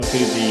to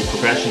the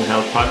Progression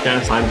Health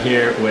Podcast. I'm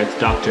here with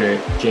Dr.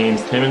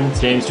 James Timmons.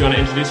 James, do you want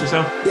to introduce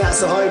yourself? Yeah,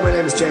 so hi, my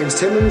name is James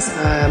Timmons.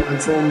 I'm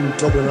from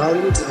Dublin,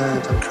 Ireland,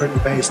 and I'm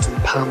currently based in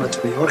Palma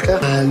de Mallorca.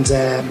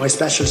 And my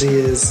specialty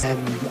is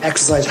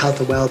exercise, health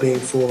and wellbeing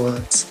for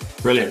adults.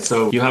 Brilliant.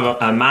 So you have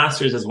a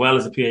master's as well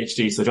as a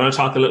PhD. So do you want to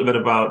talk a little bit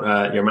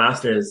about your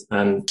master's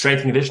and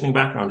strength and conditioning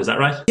background? Is that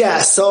right?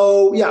 Yeah.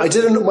 So I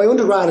did. My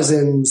undergrad is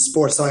in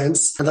sports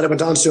science, and then I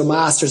went on to do a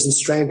master's in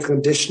strength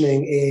and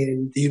conditioning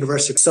in the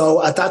university.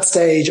 So at that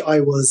stage,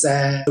 I was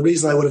the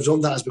reason I would have done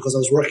that is because I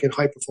was working in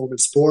high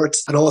performance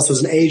sports, and also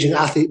as an aging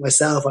athlete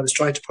myself, I was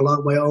trying to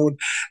prolong my own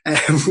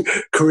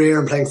career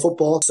in playing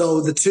football.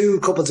 So the two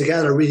coupled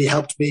together really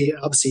helped me,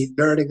 obviously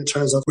learning in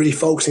terms of really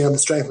focusing on the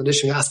strength and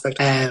conditioning aspect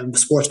and the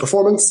sports performance,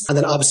 and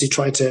then obviously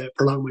trying to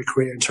prolong my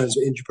career in terms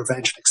of injury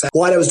prevention, etc.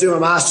 While I was doing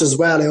my master's as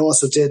well, I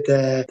also did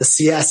the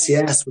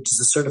CSCS, which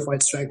is a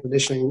Certified Strength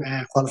Conditioning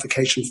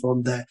qualification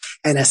from the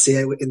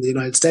NSCA in the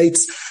United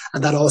States,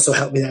 and that also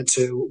helped me then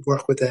to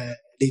work with the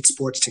elite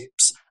sports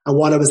teams. And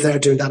while I was there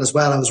doing that as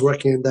well, I was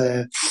working in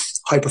the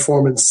high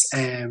performance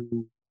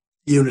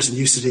unit in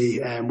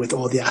UCD with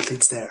all the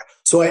athletes there.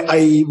 So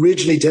I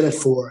originally did it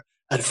for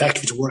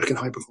effectively to work in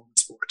high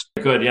performance sport.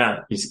 Good, yeah.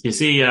 You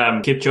see,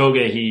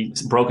 Kipchoge, he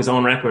broke his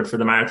own record for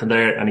the marathon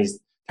there, and he's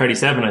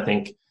 37, I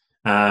think.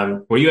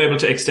 Were you able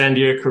to extend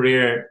your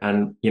career?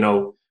 And,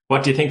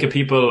 what do you think of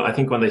people, I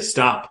think when they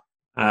stop,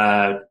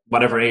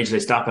 whatever age they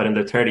stop at in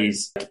their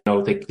 30s,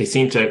 they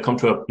seem to come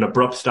to an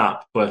abrupt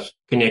stop. But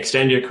can you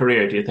extend your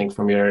career, do you think,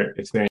 from your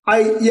experience?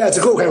 It's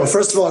a good question. Well,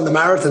 first of all, in the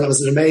marathon, it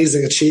was an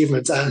amazing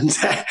achievement. And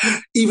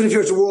even if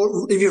you're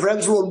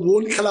able to run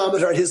 1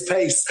 kilometer at his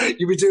pace,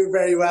 you'd be doing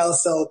very well.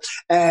 So,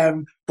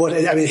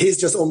 but he's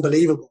just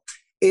unbelievable.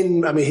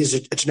 He's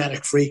a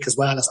genetic freak as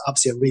well as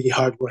obviously a really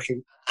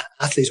hard-working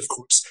athlete, of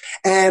course.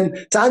 To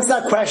answer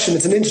that question,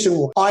 it's an interesting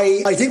one.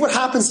 I think what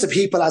happens to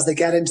people as they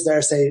get into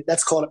their, say,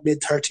 let's call it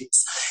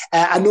mid-30s,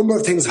 a number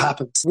of things have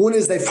happened. One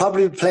is they've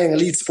probably been playing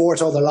elite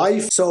sport all their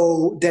life.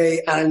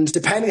 And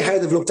depending how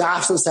they've looked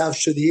after themselves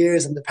through the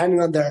years and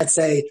depending on their, let's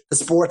say, the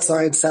sports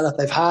science setup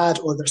they've had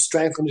or their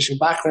strength conditioning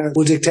background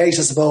will dictate,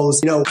 I suppose,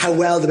 how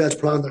well they'll be able to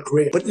prolong their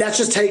career. But let's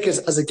just take it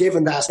as a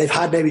given that they've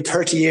had maybe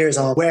 30 years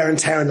of wear and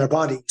tear in their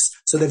bodies.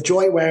 So they've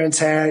joint wear and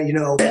tear,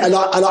 a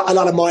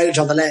lot of mileage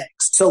on the legs.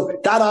 So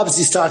that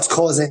obviously starts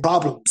causing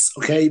problems,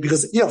 okay?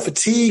 Because,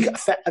 fatigue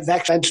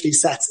eventually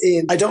sets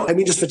in. I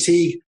mean just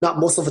fatigue, not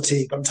muscle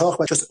fatigue, but I'm talking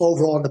about just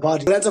overall in the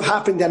body. What ends up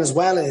happening then as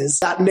well is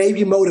that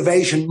maybe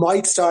motivation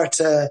might start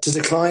to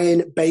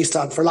decline based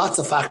on, for lots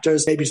of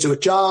factors, maybe to do with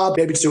job,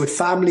 maybe to do with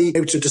family,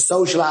 maybe to do with the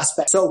social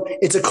aspect. So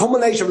it's a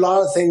combination of a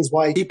lot of things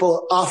why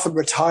people often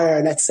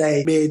retire, let's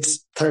say,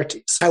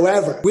 mid-30s.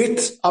 However,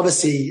 with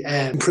obviously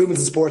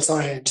improvements in sports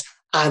science,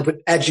 and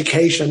with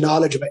education and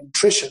knowledge about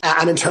nutrition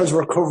and in terms of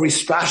recovery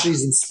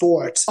strategies in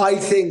sports, I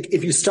think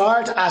if you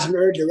start at an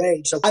earlier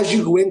age, so as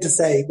you go into,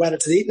 say, whether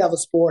it's elite level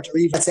sport or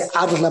even, let's say,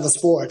 adult level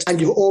sport, and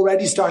you've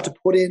already started to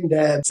put in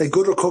the, say,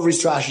 good recovery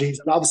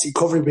strategies, and obviously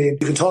recovery being,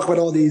 you can talk about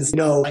all these,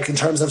 like in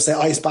terms of, say,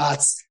 ice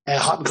baths,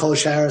 hot and cold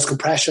showers,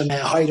 compression,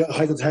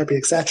 hydrotherapy,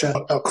 etc.,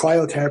 or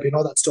cryotherapy and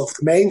all that stuff.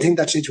 The main thing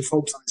that you need to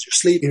focus on is your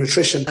sleep, your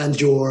nutrition, and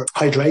your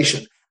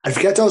hydration. And if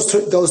you get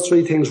those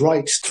three things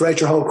right throughout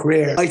your whole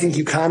career, I think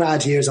you can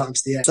add years onto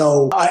the end.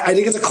 So I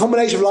think it's a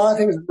combination of a lot of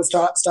things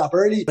to stop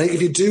early. I think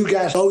if you do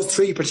get those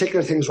three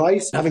particular things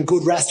right, having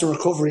good rest and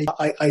recovery,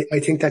 I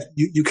think that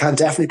you can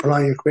definitely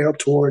prolong your career up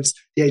towards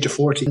the age of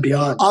 40 and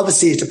beyond.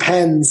 Obviously, it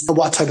depends on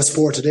what type of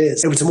sport it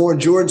is. If it's a more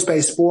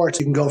endurance-based sport,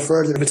 you can go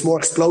further. If it's more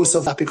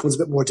explosive, that becomes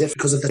a bit more difficult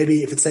because of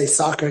maybe if it's, say,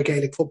 soccer,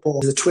 Gaelic football,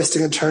 there's a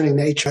twisting and turning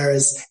nature.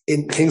 Whereas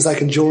in things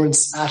like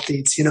endurance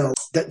athletes,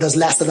 there's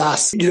less of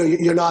that.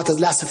 There's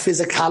less of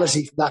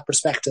physicality from that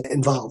perspective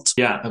involved.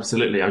 Yeah,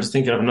 absolutely. I'm just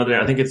thinking of another,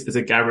 I think is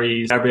it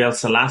Gabriel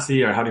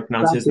Selassie, or how do you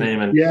pronounce his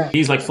name? And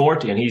he's like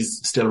 40 and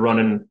he's still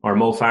running, or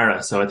Mo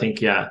Farah. So I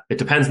think, it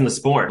depends on the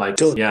sport.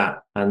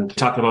 And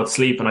talking about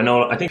sleep, and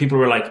I think people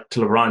were like to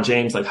LeBron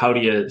James, like, how do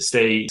you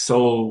stay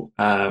so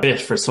fit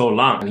for so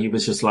long? And he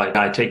was just like,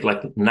 I take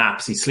like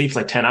naps. He sleeps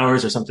like 10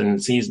 hours or something in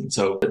the season.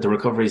 So the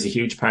recovery is a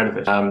huge part of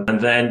it.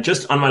 And then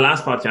just on my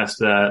last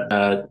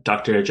podcast,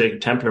 Dr. Jacob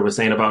Templer was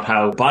saying about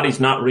how body's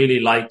not really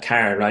like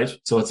car, right?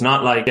 So it's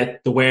not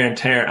like the wear and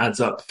tear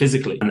adds up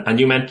physically. And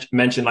you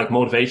mentioned like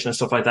motivation and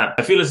stuff like that.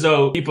 I feel as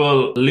though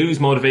people lose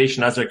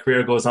motivation as their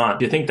career goes on.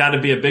 Do you think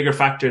that'd be a bigger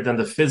factor than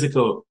the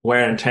physical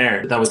wear and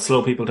tear that would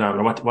slow people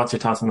down? Or what's your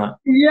thoughts on that?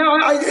 Yeah,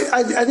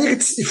 I think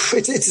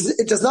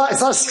it's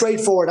not a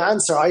straightforward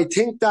answer. I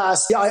think that,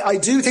 I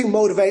do think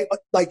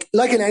like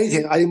in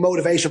anything, I think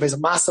motivation plays a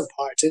massive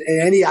part in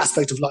any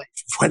aspect of life.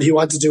 Whether you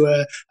want to do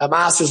a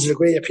master's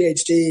degree, a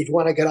PhD, if you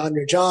want to get on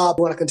your job,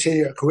 you want to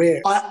continue your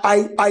career.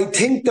 I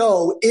think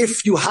though,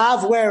 if you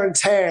have wear and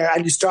tear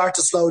and you start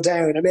to slow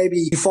down and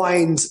maybe you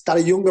find that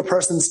a younger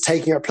person's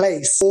taking your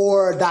place,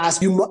 or that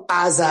you,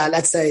 as a,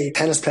 let's say,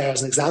 tennis player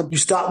as an example, you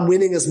stop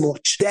winning as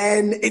much,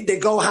 then they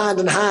go hand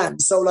in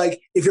hand. So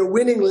like, if you're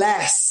winning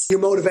less, your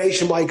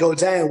motivation might go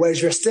down.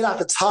 Whereas you're still at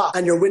the top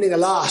and you're winning a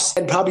lot,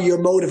 and probably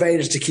you're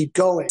motivated to keep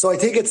going. So I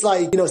think it's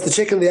like, it's the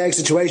chicken and the egg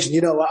situation.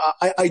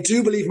 I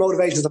do believe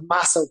motivation is a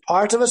massive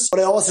part of it, but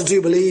I also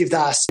do believe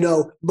that,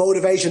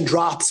 motivation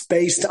drops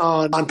based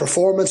on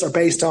performance or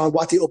based on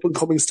what the up and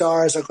coming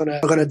stars are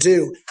gonna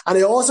do. And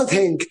I also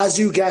think as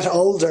you get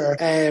older,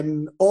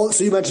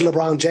 also you mentioned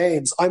LeBron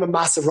James. I'm a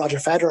massive Roger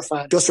Federer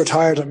fan, just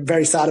retired. I'm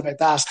very sad about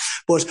that.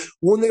 But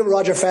one thing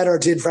Roger Federer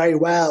did very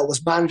well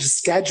was manage his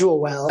schedule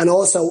well, and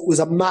also was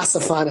a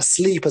massive fan of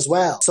sleep as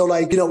well. So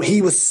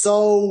he was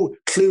so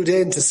clued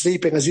into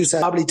sleeping, as you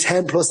said, probably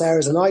 10 plus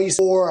hours a night,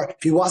 or if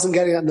he wasn't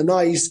getting it in the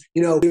night,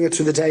 doing it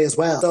through the day as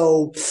well.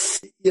 So,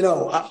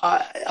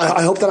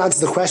 I hope that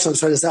answers the question I'm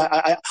trying to say.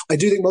 I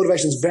do think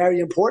motivation is very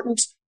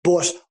important,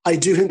 but I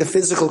do think the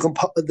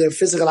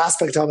physical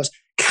aspect of it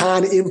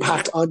can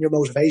impact on your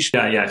motivation.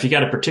 Yeah. If you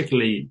get a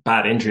particularly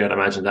bad injury, I'd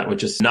imagine that would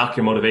just knock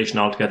your motivation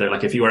altogether.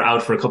 Like if you were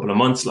out for a couple of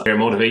months, your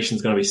motivation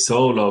is going to be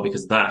so low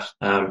because of that.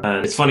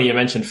 And it's funny you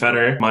mentioned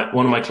Federer.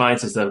 One of my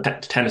clients is a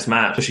tennis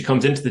mat. So she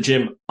comes into the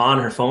gym on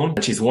her phone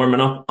and she's warming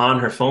up on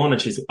her phone.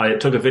 And I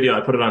took a video,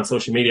 I put it on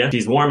social media.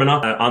 She's warming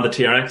up on the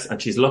TRX and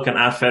she's looking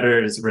at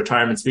Federer's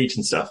retirement speech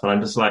and stuff. And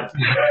I'm just like,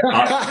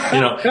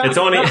 it's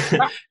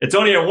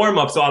only a warm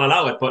up, so I'll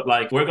allow it. But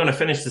we're going to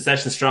finish the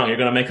session strong. You're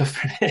going to make up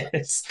for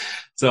this.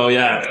 So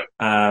yeah,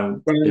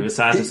 it was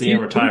sad to see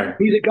him retire.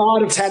 He's a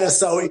god of tennis,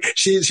 so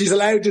she's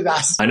allowed to do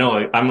that. I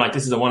know. I'm like,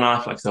 this is a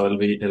one-off, so it'll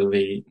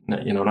be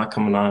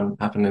not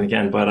happening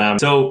again.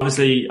 But so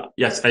obviously,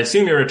 yes, I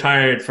assume you're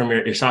retired from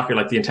your soccer,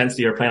 like the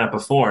intensity you were playing at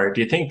before.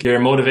 Do you think your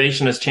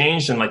motivation has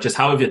changed, and just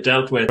how have you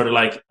dealt with sort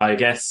of I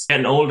guess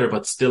getting older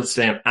but still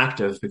staying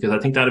active? Because I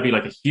think that'd be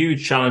a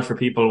huge challenge for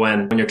people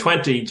when you're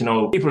 20.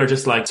 People are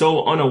just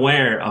so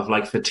unaware of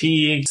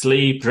fatigue,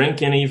 sleep,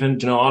 drinking,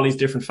 even all these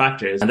different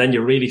factors, and then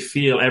you really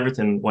feel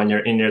everything when you're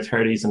in your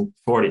 30s and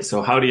 40s.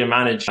 So how do you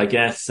manage, I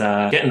guess,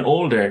 getting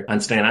older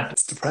and staying active?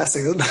 It's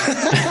depressing, isn't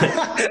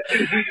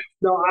it?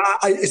 No,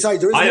 I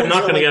am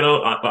not going to get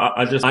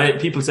old.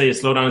 People say you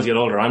slow down as you get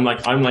older.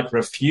 I'm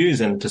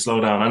refusing to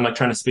slow down. I'm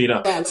trying to speed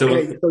up. Yeah, so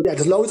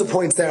there's loads of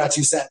points there, as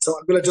you said. So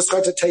I'm going to just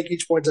try to take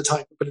each point at a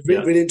time. But it's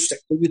really interesting.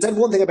 You said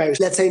one thing about,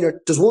 let's say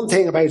there's one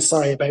thing about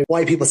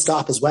why people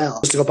stop as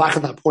well. Just to go back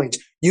on that point,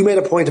 you made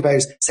a point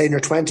about, say, in your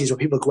 20s when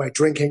people go out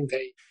drinking,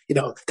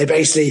 they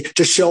basically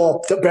just show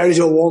up, barely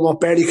do a warm up,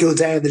 barely cool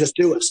down, they just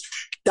do it.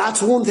 That's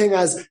one thing.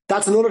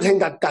 That's another thing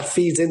that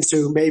feeds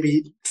into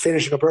maybe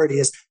finishing a birdie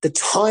is the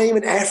time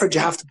and effort you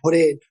have to put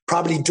in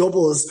probably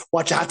doubles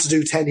what you had to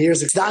do 10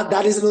 years ago.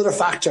 That is another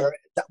factor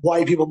that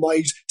why people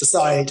might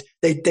decide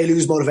they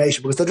lose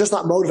motivation, because they're just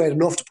not motivated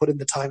enough to put in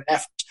the time and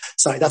effort.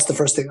 Sorry, that's the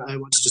first thing I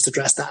want to just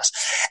address that.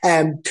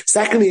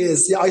 Secondly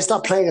is, I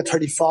stopped playing at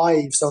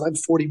 35, so I'm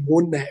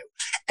 41 now.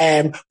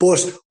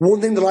 But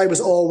one thing that I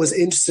was always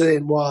interested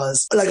in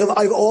was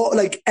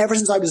ever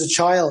since I was a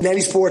child, in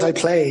any sport I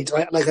played,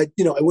 I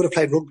would have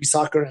played rugby,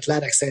 soccer, and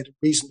athletics at a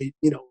reasonably,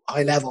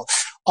 high level.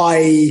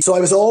 So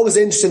I was always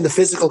interested in the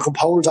physical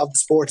component of the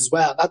sport as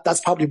well.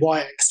 That's probably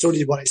why I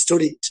studied what I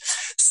studied.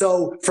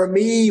 So for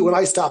me, when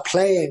I stopped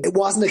playing, it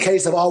wasn't a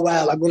case of, I'm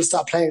going to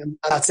stop playing and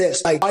that's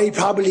it. I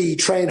probably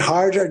train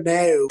harder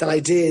now than I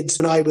did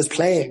when I was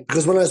playing,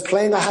 because when I was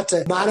playing, I had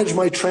to manage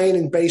my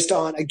training based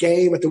on a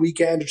game at the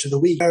weekend or to the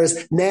week.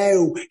 Whereas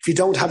now, if you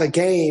don't have a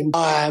game,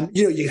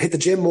 you can hit the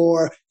gym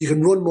more, you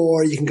can run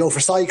more, you can go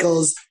for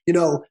cycles,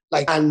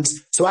 and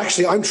so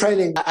actually I'm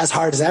training as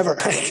hard as ever.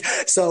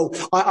 So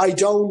I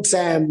don't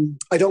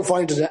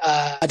find it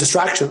a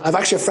distraction. I've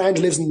actually a friend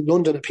who lives in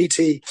London, a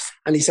PT,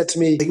 and he said to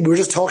me, we were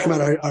just talking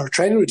about our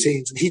training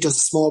routines, and he does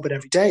a small bit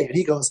every day. And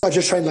he goes, I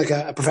just train like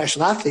a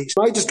professional athlete.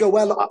 And I just go,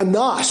 well, I'm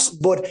not,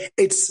 but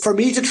it's for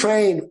me to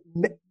train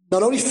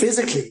not only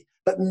physically,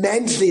 but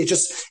mentally.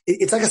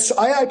 It's like it's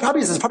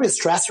probably a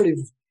stress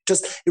relief.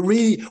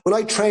 When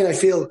I train, I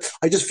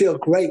just feel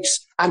great.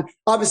 And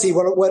obviously,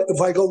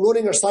 if I go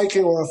running or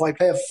cycling, or if I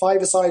play a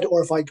five-a-side,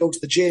 or if I go to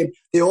the gym,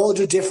 they all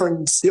have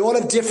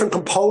different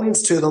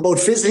components to them,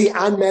 both physically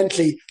and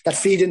mentally, that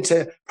feed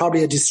into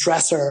probably a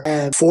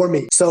distressor for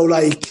me. So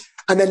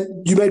and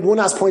then you made one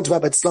last point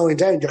about slowing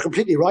down. You're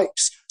completely right.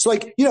 So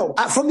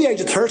from the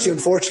age of 30,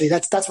 unfortunately,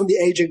 that's when the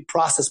aging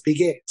process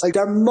begins.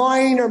 There are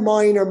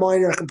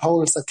minor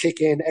components that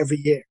kick in every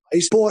year.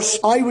 Right? But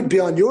I would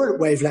be on your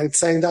wavelength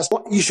saying that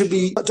you should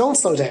be, don't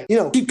slow down.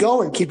 Keep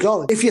going.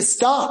 If you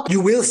stop, you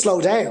will slow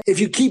down.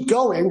 If you keep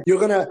going, you're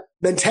going to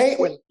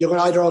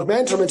either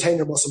augment or maintain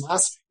your muscle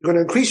mass. You're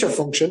going to increase your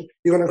function.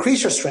 You're going to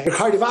increase your strength. Your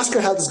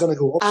cardiovascular health is going to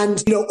go up.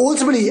 And,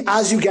 ultimately,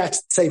 as you get,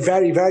 say,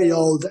 very, very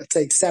old,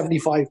 say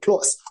 75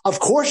 plus, of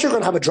course you're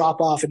going to have a drop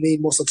off in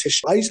lean muscle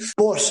tissue, right?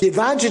 But the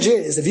advantage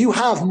is if you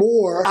have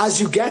more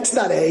as you get to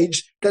that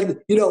age,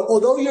 then,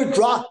 although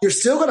you're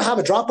still going to have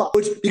a drop off,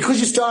 but because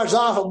you started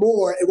off at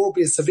more, it won't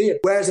be as severe.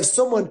 Whereas if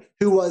someone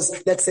who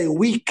was, let's say,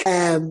 weak,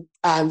 and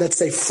let's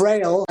say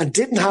frail and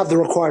didn't have the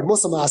required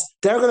muscle mass,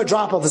 they're going to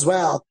drop off as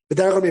well, but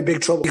they're going to be in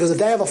big trouble, because if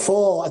they have a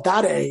fall at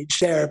that age,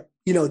 they're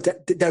going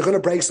to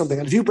break something.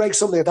 And if you break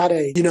something at that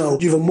age, you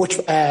have a much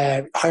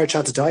higher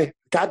chance of dying.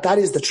 that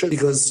is the truth,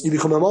 because you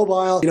become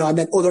immobile, and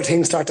then other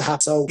things start to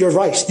happen. So you're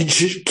right. You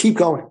should keep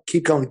going.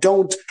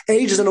 Don't,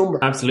 age is a number.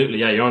 Absolutely.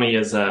 Yeah. You're only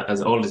as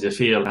old as you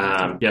feel.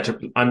 I'm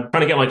trying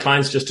to get my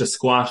clients just to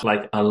squat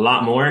like a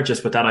lot more,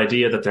 just with that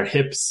idea that their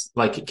hips,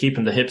 like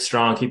keeping the hips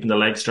strong, keeping the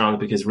legs strong,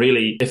 because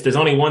really, if there's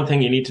only one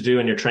thing you need to do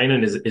in your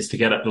training is to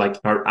get it, like,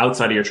 or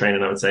outside of your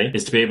training, I would say,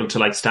 is to be able to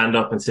like stand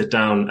up and sit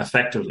down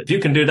effectively. If you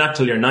can do that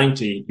till you're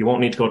 90, you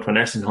won't need to go to a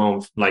nursing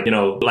home. Like,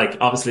 like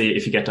obviously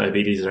if you get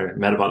diabetes or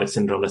metabolic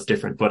syndrome, that's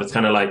different, but it's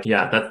kind of like,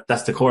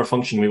 that's the core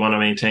function we want to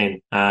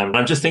maintain.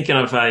 I'm just thinking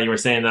of, you were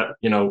saying that,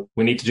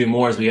 we need to do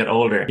more as we get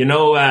older.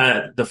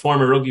 The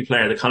former rugby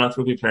player, the Connacht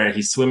rugby player,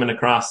 he's swimming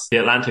across the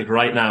Atlantic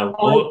right now.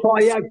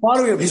 I'm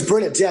following him. He's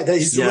brilliant. Yeah,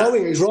 he's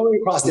rowing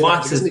across the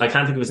Atlantic. I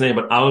can't think of his name,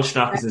 but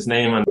Owlstock is his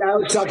name. And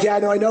Owlstock,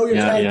 I know you're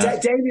saying.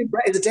 Damien,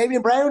 is it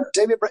Damien Brown?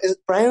 Is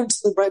it Brown?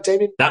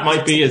 Damien? That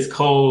might be his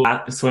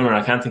co-swimmer.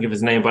 I can't think of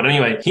his name. But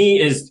anyway,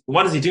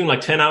 what is he doing?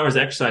 Like 10 hours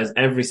exercise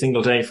every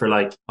single day for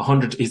like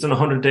 100. He's done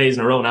 100 days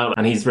in a row now,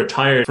 and he's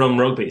retired from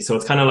rugby. So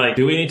it's kind of like,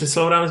 do we need to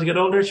slow down as we get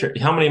older? Sure.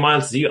 How many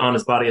miles is he on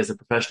his body as a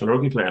professional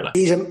rugby player? Like?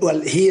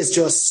 He is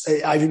just,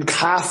 I've been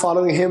half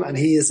following him, and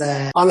he is,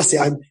 honestly,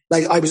 I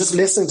was just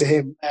listening to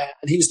him,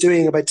 and he was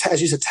doing about,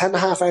 as you said, 10 and a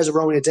half hours of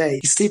rowing a day.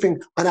 He's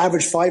sleeping on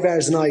average 5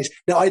 hours a night.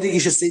 Now, I think he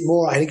should sleep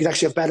more. I think he'd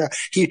actually have better.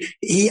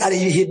 He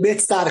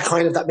admits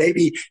that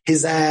maybe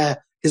his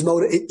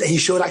he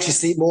should actually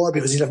sleep more,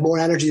 because he'd have more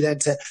energy then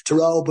to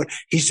row, but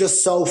he's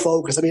just so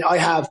focused. I mean, I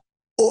have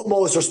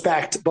utmost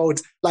respect,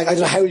 both, like, I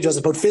don't know how he does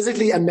it, both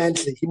physically and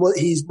mentally.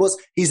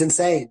 He's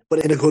insane,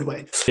 but in a good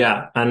way.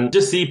 Yeah. And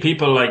just see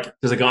people, like,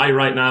 there's a guy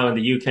right now in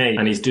the UK,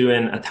 and he's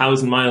doing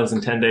 1,000 miles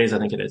in 10 days, I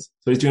think it is.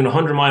 So he's doing a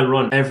 100-mile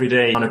run every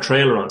day on a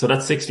trail run. So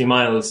that's 60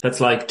 miles. That's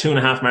like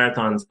 2.5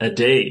 marathons a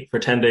day for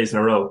 10 days in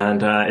a row.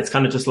 And it's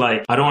kind of just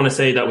like, I don't want to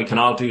say that we can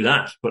all do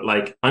that, but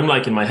like, I'm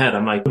like, in my head,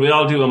 I'm like, could we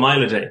all do a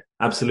mile a day?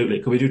 Absolutely.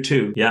 Could we do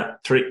 2? Yeah.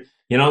 3.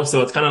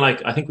 So it's kind of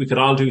like, I think we could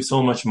all do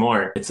so much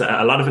more. It's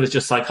a lot of it is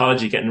just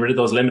psychology, getting rid of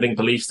those limiting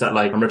beliefs that,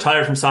 like, I'm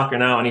retired from soccer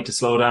now, I need to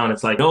slow down.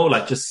 It's like, no,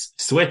 like,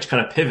 just switch,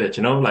 kind of pivot,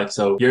 like,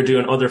 so you're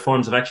doing other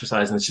forms of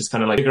exercise, and it's just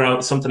kind of like figure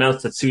out something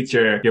else that suits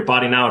your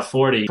body now at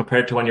 40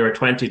 compared to when you were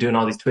 20 doing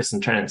all these twists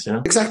and turns,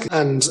 Exactly.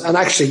 And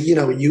actually,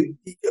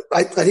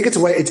 I think it's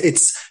a way,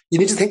 it's, you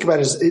need to think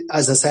about it,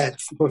 as I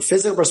said, from a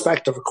physical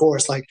perspective, of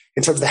course, like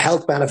in terms of the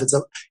health benefits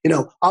of,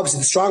 obviously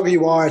the stronger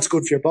you are, it's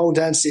good for your bone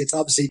density. It's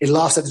obviously, it'll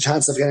offset the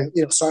chance of getting,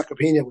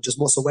 sarcopenia, which is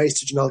muscle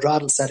wastage and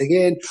adrenal setting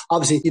in.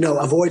 Obviously,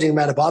 avoiding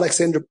metabolic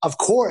syndrome. Of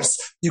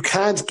course, you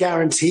can't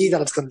guarantee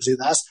that it's going to do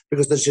that,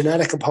 because the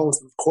genetic components,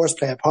 of course,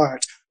 play a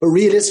part. But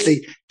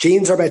realistically,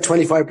 genes are about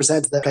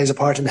 25% that plays a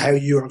part in how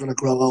you are going to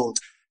grow old.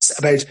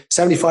 About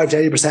 75 to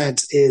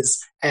 80%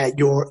 is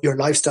your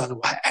lifestyle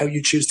and how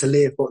you choose to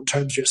live, both in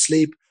terms of your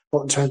sleep,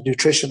 both in terms of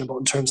nutrition, and both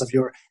in terms of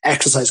your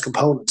exercise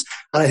component.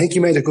 And I think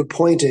you made a good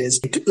point,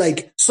 is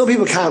like, some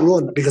people can't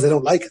run because they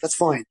don't like it. That's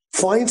fine.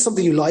 Find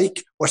something you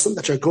like, or something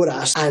that you're good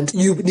at, and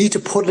you need to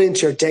put it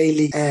into your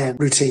daily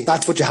routine.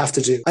 That's what you have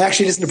to do. I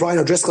actually listened to Brian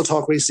O'Driscoll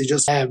talk recently,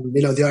 just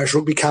the Irish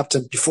rugby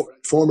captain,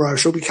 former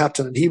Irish rugby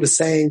captain, and he was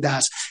saying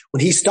that when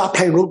he stopped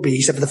playing rugby,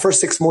 he said for the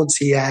first 6 months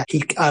I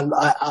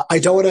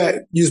don't want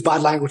to use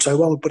bad language, so I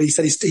won't, but he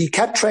said he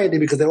kept training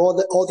because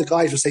all the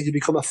guys were saying you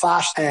become a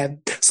fat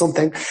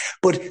something,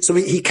 but so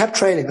he kept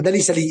training, and then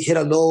he said he hit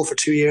a lull for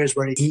 2 years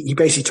where he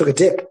basically took a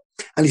dip.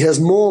 And he said his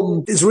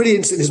mum, it's really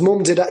interesting, his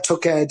mum did a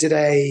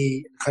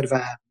kind of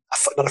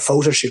not a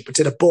photo shoot, but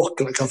did a book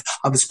like of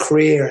his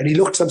career, and he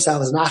looked at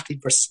himself as an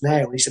athlete versus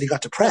now, and he said he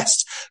got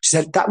depressed. She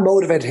said that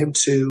motivated him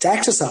to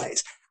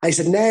exercise. And he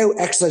said now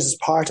exercise is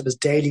part of his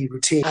daily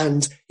routine.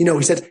 And,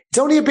 he said it's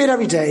only a bit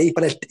every day,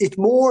 but it's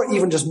more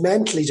even just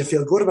mentally to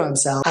feel good about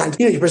himself. And,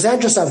 you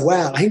present yourself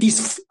well. I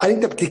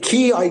think the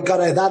key I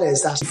got out of that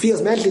is that he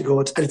feels mentally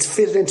good, and it's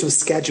fitted into his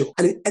schedule.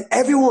 And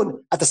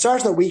everyone at the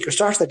start of the week or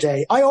start of the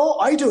day,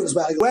 I do it as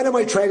well. I go, when am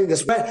I training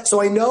this?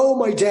 So I know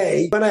my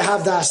day, when I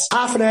have that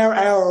half an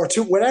hour or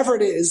two, whatever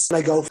it is, and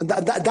I go, and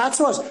that's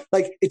what,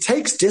 like, it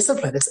takes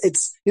discipline.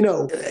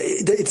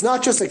 It's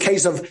not just a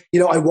case of,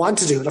 I want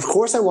to do it. Of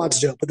course I want to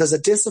do it. But there's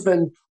a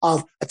discipline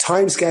of a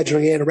time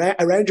scheduling in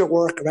around your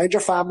work, around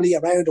your family,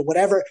 around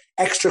whatever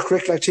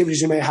extracurricular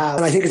activities you may have.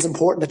 And I think it's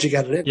important that you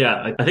get it in.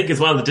 Yeah, I think as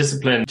well, the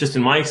discipline, just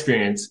in my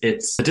experience,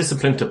 it's a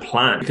discipline to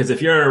plan. Because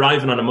if you're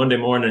arriving on a Monday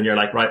morning and you're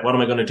like, right, what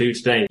am I going to do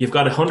today? You've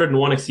got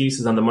 101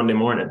 excuses on the Monday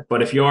morning.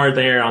 But if you're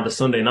there on the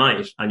Sunday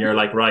night and you're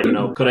like, right,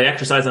 could I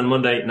exercise on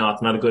Monday? No,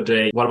 it's not a good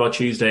day. What about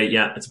Tuesday?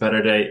 Yeah, it's a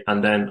better day.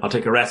 And then I'll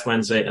take a rest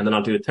Wednesday, and then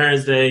I'll do it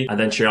Thursday. And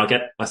then sure, I'll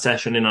get a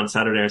session in on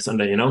Saturday or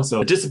Sunday, So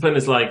the discipline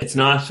is like, it's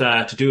not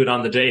not to do it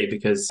on the day,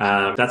 because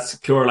that's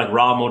pure like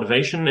raw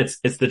motivation.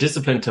 It's the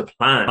discipline to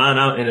plan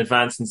out in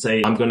advance and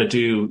say, I'm going to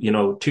do,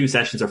 2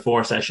 sessions or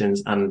 4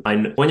 sessions. And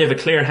when you have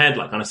a clear head,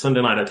 like on a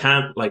Sunday night, I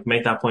can't like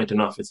make that point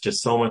enough. It's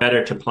just so much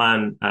better to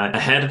plan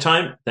ahead of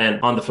time than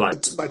on the fly.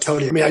 I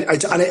totally. I mean,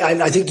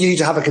 I think you need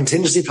to have a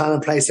contingency plan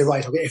in place. Say,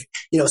 right, okay,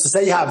 so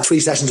say you have 3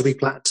 sessions a week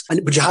planned,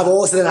 but you have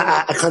also then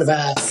a kind of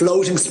a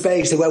floating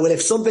space where, well,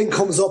 if something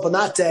comes up on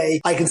that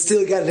day, I can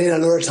still get it in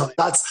another time.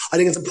 I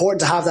think it's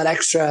important to have that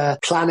extra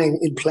planning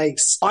in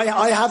place.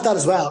 I have that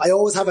as well. I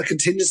always have a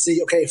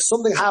contingency. Okay, if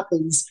something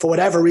happens for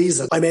whatever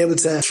reason, I'm able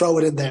to throw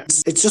it in there.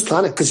 It's just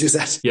planning, because you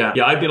said. Yeah,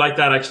 I'd be like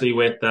that actually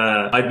with,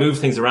 I'd move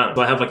things around.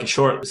 So I have like a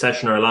short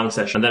session or a long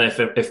session. And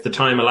then if the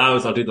time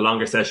allows, I'll do the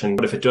longer session.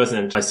 But if it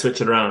doesn't, I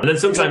switch it around. And then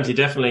sometimes you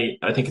definitely,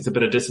 I think it's a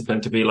bit of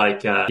discipline to be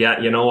like,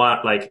 you know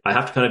what? Like, I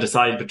have to kind of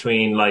decide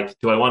between like,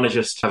 do I want to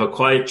just have a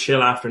quiet,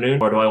 chill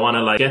afternoon, or do I want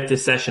to like get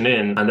this session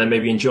in and then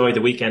maybe enjoy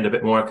the weekend a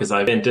bit more because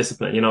I've been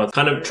disciplined? It's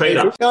kind of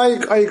trade-off.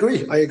 I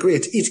agree.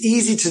 It's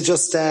easy to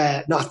just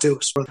not do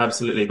it.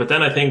 Absolutely. But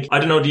then I think, I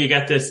don't know, do you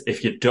get this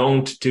if you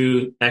don't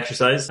do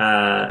exercise?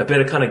 A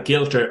bit of kind of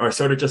guilt or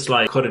sort of just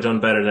like, could have done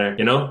better there,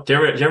 Do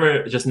you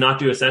ever just not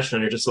do a session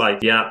and you're just like,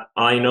 yeah,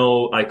 I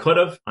know I could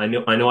have. I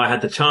know I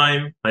had the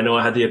time. I know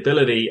I had the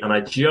ability, and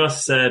I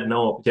just said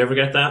no. Do you ever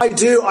get that? I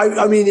do.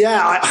 I mean,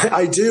 yeah,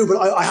 I do, but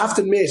I have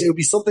to admit it would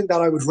be something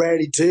that I would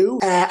rarely do.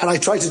 And I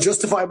try to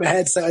justify in my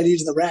head, say I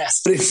needed the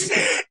rest. But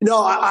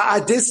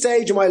at this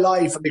stage of my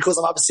life, and because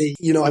I'm obviously,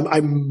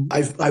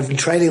 I've been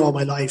training all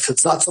my life. So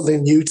it's not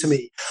something new to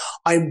me.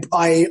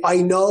 I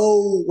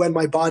know when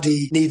my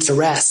body needs to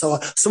rest. So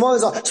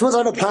sometimes I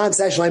have a planned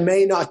session, I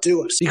may not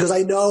do it because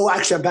I know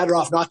actually I'm better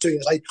off not doing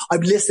it.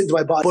 I'm listening to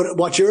my body. But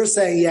what you're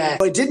saying, yeah,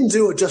 if I didn't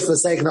do it just for the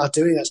sake of not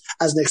doing it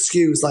as an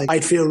excuse, like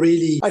I'd feel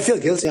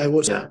guilty. I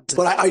would. Yeah.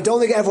 But I don't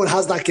think everyone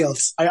has that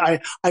guilt. I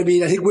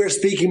mean, I think we're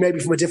speaking maybe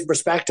from a different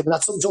perspective, and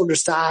that's something to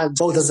understand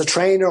both as a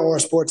trainer or a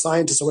sports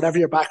scientist or whatever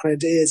your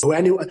background is.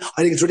 I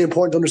think it's really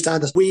important to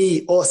understand that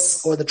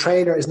us, or the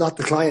trainer is not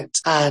the client,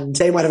 and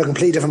they might have a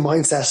completely different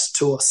mindset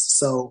to us.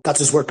 So that's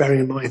just worth bearing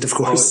in mind, of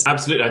course. Oh,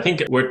 absolutely. I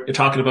think we're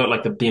talking about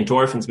like the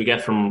endorphins we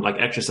get from like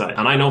exercise.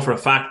 And I know for a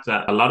fact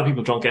that a lot of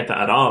people don't get that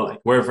at all. Like,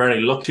 we're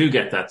very lucky to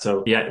get that.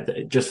 So yeah,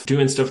 just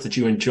doing stuff that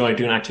you enjoy,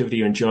 doing activity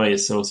you enjoy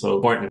is so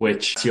important,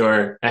 which is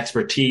your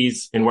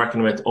expertise in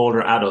working with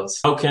older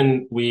adults. How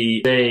can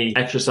we stay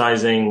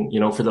exercising,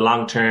 for the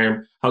long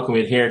term? How can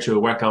we adhere to a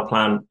workout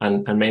plan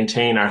and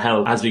maintain our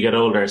health as we get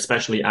older,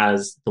 especially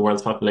as the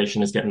world's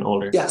population is getting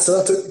older? Yeah, so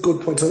that's a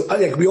good point. So,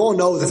 we all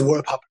know that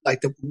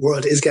the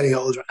world is getting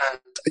older, and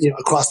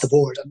across the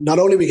board. And not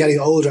only are we getting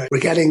older, we're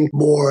getting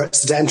more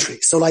sedentary.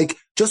 So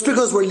just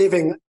because we're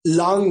living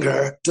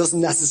longer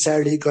doesn't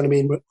necessarily going to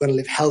mean we're going to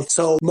live healthy.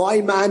 So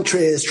my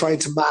mantra is trying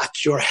to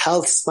match your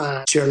health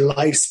span to your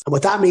lifespan. And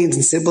what that means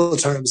in simple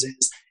terms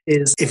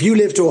is if you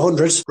live to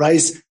 100,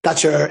 right,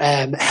 that's your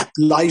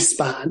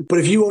lifespan. But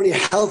if you only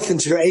health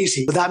until you're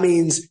 80, but that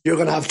means you're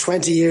going to have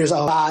 20 years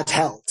of bad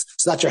health.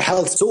 So that's your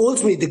health. So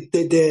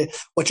ultimately,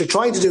 what you're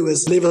trying to do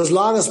is live as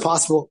long as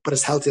possible, but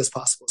as healthy as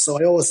possible. So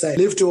I always say,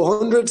 live to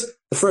 100.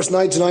 The first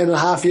 99 and a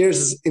half years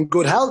is in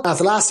good health. Now, if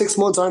the last 6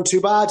 months aren't too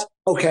bad,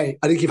 okay,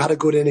 I think you've had a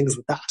good innings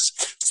with that.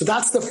 So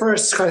that's the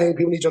first kind of thing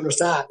people need to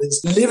understand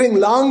is living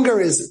longer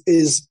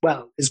is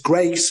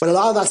great, but a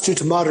lot of that's due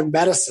to modern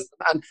medicine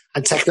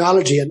and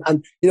technology. And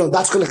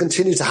that's going to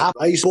continue to happen,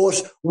 right?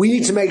 But we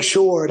need to make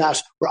sure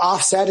that we're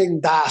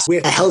offsetting that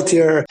with a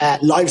healthier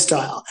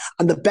lifestyle.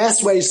 And the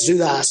best ways to do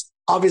that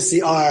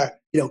obviously are,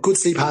 good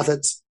sleep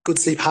habits,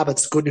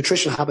 good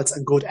nutrition habits,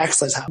 and good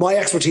exercise habits. My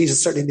expertise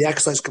is certainly in the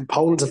exercise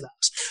component of that.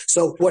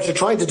 So what you're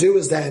trying to do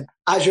is then,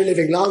 as you're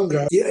living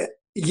longer,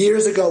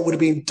 years ago it would have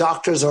been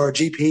doctors or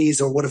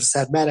GPs or would have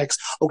said medics,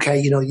 okay,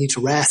 you need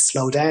to rest,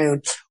 slow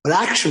down. But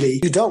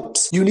actually, you don't.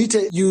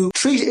 You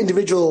treat an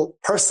individual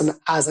person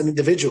as an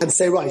individual and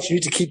say, right, you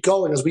need to keep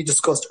going, as we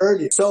discussed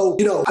earlier. So,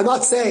 I'm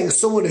not saying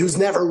someone who's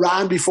never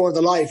ran before in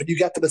their life and you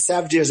get them at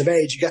 70 years of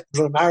age, you get them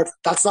to run a marathon.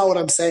 That's not what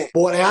I'm saying. But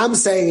what I am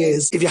saying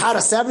is, if you had a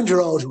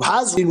 70-year-old who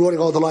has been running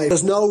all their life,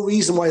 there's no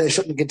reason why they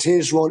shouldn't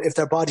continue to run if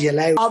their body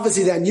allows.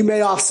 Obviously, then you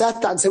may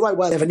offset that and say, right,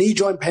 well, they have a knee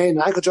joint pain,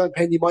 an ankle joint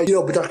pain, you might,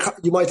 but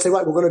you might say,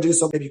 right, we're going to do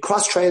some maybe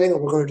cross training,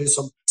 or we're going to do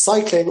some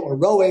cycling or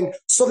rowing,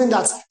 something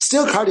that's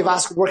still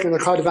cardiovascular, working on their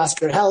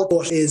cardiovascular health,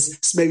 but is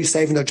maybe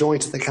saving their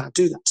joint if they can't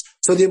do that.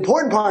 So the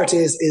important part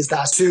is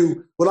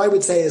that what I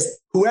would say is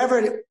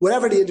whatever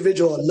the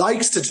individual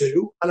likes to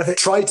do, and if they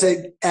try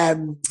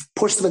to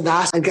push them in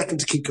that and get them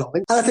to keep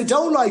going. And if they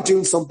don't like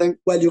doing something,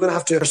 well, you're going to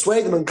have to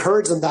persuade them,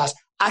 encourage them that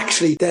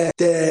actually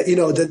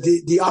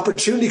the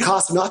opportunity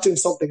cost of not doing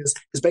something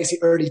is basically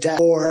early death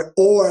or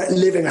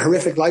living a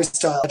horrific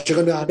lifestyle that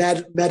you're going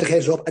to be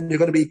medicated up and you're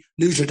going to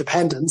lose your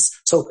dependence.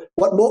 So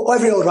what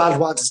every old rat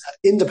wants is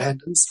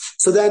independence.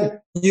 So then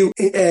you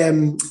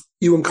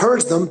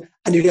encourage them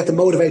and you get them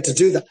motivated to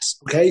do that,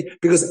 okay?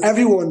 Because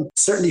everyone,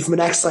 certainly from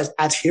an exercise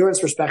adherence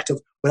perspective,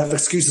 would have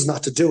excuses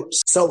not to do it.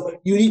 So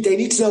they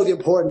need to know the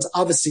importance,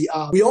 obviously,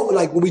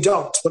 we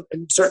don't, but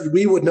certainly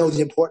we would know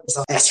the importance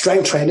of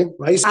strength training,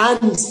 right?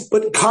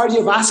 But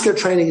cardiovascular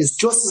training is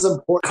just as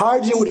important.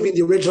 Cardio would have been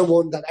the original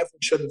one that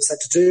everyone should have said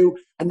to do.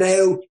 And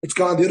now it's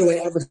gone the other way,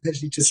 everyone needs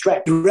to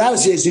strength. The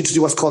reality is you need to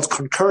do what's called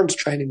concurrent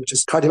training, which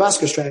is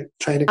cardiovascular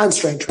training and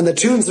strength. And the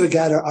two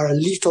together are a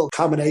lethal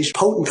combination,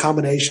 potent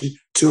combination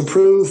to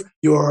improve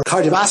your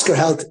cardiovascular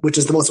health, which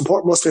is the most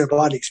important muscle in your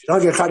body. If you don't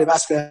have your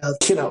cardiovascular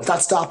health, if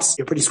that stops,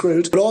 you're pretty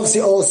screwed. But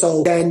obviously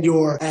also then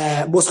your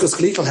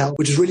musculoskeletal health,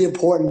 which is really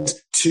important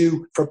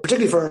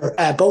particularly for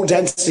bone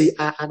density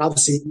and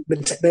obviously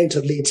maintenance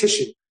of lean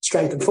tissue,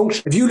 strength and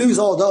function. If you lose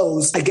all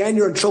those, again,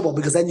 you're in trouble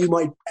because then you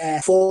might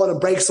fall and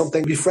break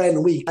something, be frail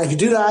and weak. And if you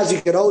do that as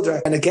you get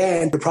older, and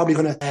again, you're probably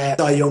going to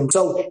die young.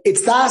 So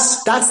it's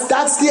that's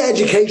the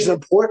education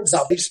importance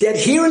of it. The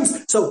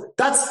adherence. So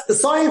that's the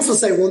science will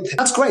say one thing.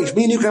 That's great.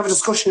 Me and you can have a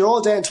discussion here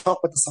all day and talk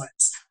about the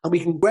science. And we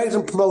can grade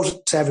and promote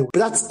it to everyone. But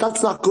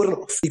that's not good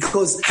enough,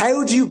 because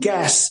how do you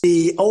get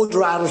the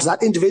older adult,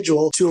 that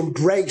individual, to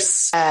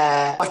embrace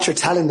what you're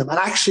telling them and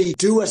actually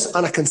do it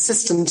on a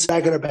consistent,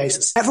 regular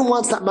basis? Everyone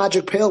wants that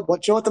magic pill.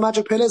 But you know what the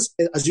magic pill is?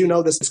 As you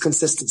know, this is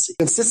consistency.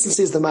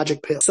 Consistency is the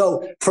magic pill.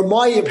 So from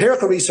my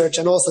empirical research,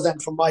 and also then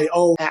from my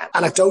own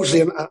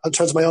anecdotally in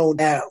terms of my own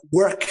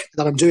work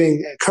that I'm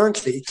doing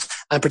currently,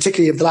 and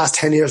particularly of the last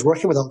 10 years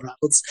working with older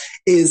adults,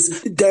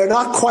 is they're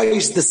not quite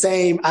the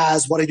same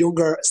as what a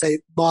younger, say,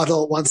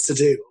 model wants to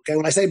do. Okay,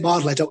 when I say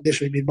model, I don't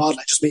literally mean model.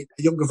 I just mean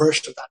a younger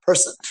version of that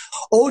person.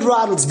 Older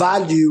adults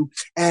value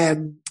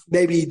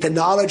maybe the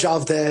knowledge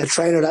of the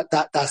trainer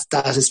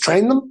that has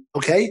trained them.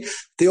 Okay,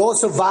 they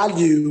also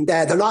value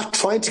they're not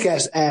trying to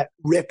get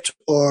ripped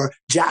or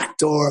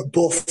jacked or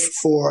buff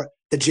for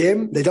the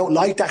gym. They don't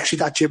like actually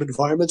that gym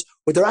environment,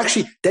 but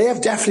they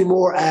have definitely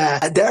more,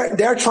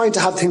 they're trying to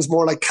have things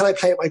more like, can I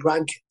play with my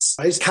grandkids,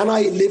 right? Can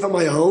I live on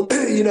my own?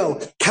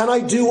 Can I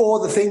do all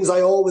the things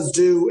I always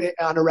do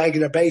on a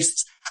regular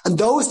basis? And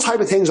those type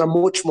of things are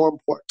much more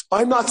important.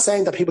 I'm not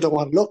saying that people don't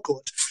want to look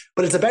good,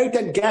 but it's about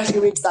then getting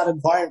them into that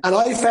environment. And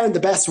I found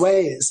the best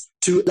way is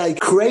to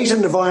create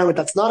an environment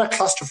that's not a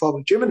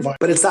claustrophobic gym environment,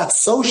 but it's that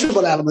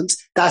sociable element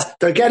that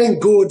they're getting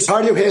good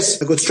cardio hit,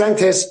 a good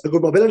strength hit, a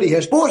good mobility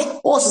hit, but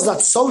also that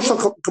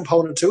social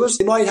component to it.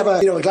 They might have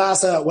a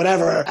glass of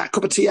whatever, a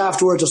cup of tea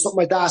afterwards or something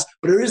like that,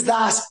 but there is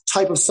that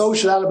type of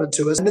social element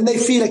to it. And then they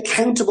feel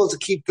accountable to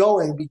keep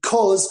going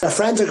because their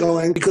friends are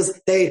going,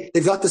 because they've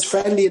got this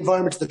friendly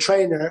environment to the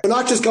trainer. They're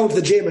not just going to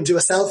the gym and do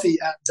a selfie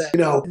and,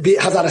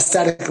 have that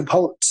aesthetic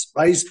component,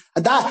 right?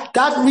 And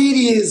that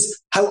really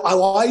is how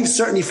I've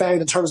certainly found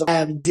in terms of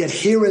the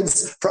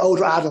adherence for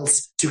older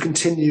adults to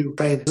continue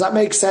training. Does that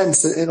make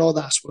sense in all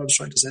that, what I was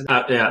trying to say?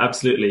 Yeah,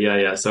 absolutely.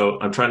 Yeah. So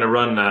I'm trying to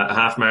run a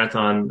half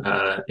marathon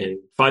in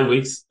 5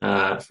 weeks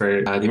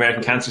for the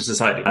American Cancer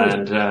Society.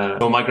 And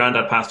so my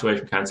granddad passed away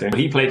from cancer.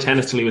 He played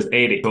tennis till he was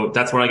 80. So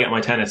that's where I get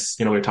my tennis.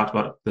 We talked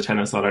about the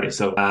tennis already.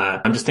 So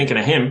I'm just thinking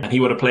of him. And he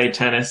would have played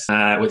tennis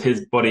with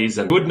his buddies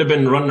and wouldn't have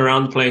been running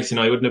around the place. He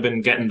wouldn't have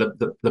been getting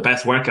the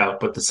best workout.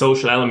 But the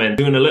social element,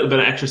 doing a little bit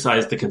of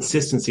exercise, the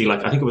consistency,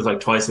 I think it was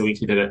twice a week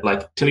he did it,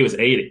 till he was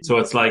 80. So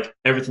it's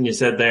everything you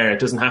said there, it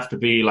doesn't have to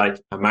be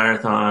a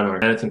marathon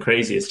or anything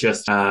crazy. It's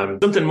just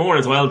something more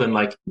as well than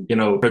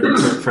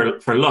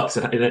for looks.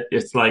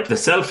 It's the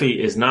selfie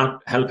is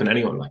not helping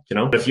anyone.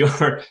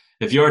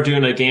 If you're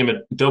doing a game of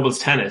doubles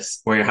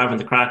tennis where you're having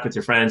the crack with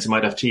your friends, you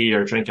might have tea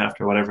or a drink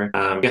after, whatever,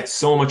 get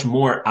so much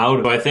more out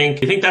of it. So I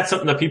think that's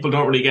something that people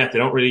don't really get. They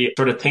don't really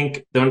sort of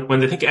think, when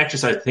they think of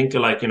exercise, they think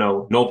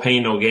of no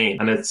pain, no gain.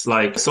 And it's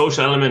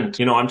social element,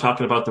 I'm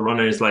talking about the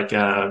runners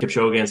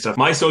Kipchoge and stuff.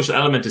 My social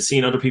element is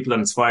seeing other people that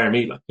inspire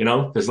me.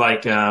 There's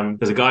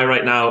a guy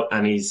right now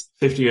and he's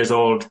 50 years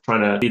old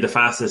trying to be the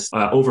fastest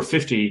over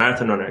 50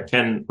 marathon runner.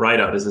 Ken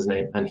Rideout is his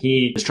name. And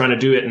he is trying to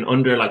do it in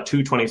under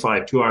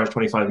 2:25, 2 hours,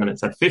 25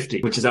 minutes at 50.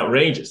 Which is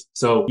outrageous.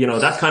 So,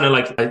 that's kind of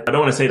I don't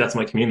want to say that's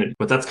my community,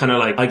 but that's kind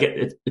of I get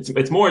it.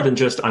 It's more than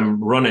just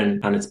I'm running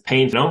and it's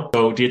painful.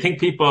 So do you think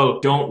people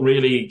don't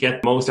really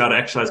get most out of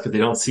exercise because they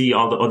don't see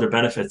all the other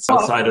benefits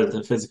outside of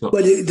the physical?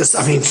 Well, you've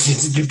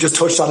just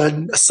touched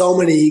on so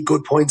many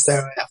good points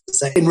there, I have to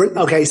say.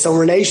 So in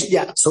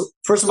relation, so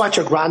first of all,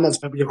 your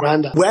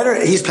granddad,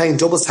 whether he's playing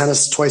doubles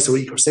tennis twice a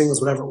week or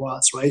singles, whatever it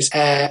was, right?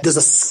 There's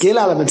a skill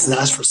element to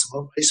that, first of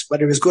all, right?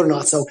 Whether he's good or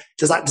not. So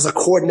there's a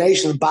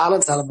coordination and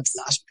balance element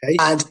to that. Okay.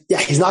 And yeah,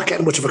 he's not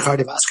getting much of a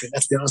cardiovascular,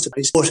 let's be honest about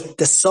it. But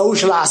the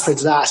social aspect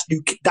of that,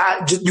 you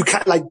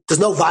can't, there's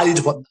no value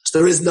to put in that.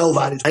 There is no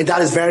value. And that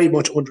is very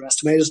much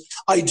underestimated.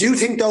 I do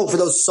think though, for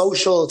those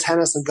social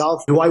tennis and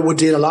golf, who I would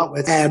deal a lot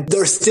with,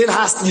 you still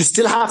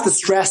have to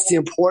stress the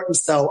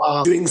importance though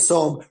of doing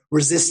some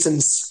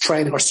resistance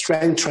training or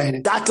strength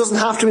training. That doesn't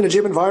have to be in a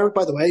gym environment,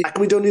 by the way. That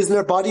can be done using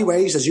their body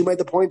weight, as you made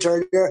the point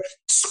earlier,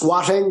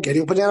 squatting,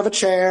 getting up and down of a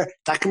chair.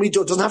 That can be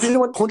done. Doesn't have to do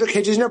with 100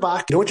 kgs in your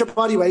back. You know, with your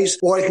body weight,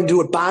 or you can do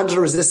it banded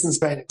resistance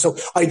training. So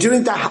I do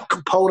think that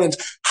component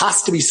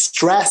has to be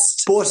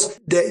stressed, but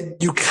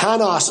you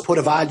cannot put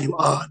a value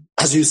on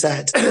as you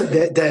said,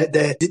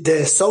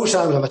 the social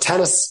element of a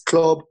tennis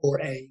club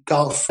or a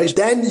golf. Right?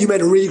 Then you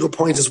made a really good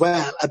point as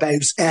well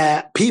about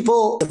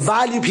people, the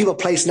value people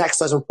place in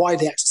exercise and why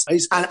they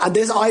exercise. And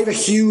this, I have a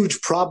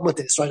huge problem with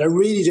this, right? I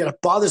really do.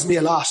 It bothers me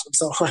a lot. And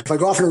so if I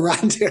go off on a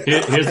rant here.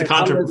 Here's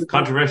the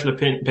controversial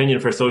opinion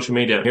for social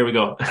media. Here we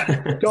go.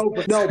 No,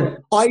 but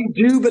I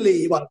do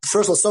believe, well,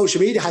 first of all,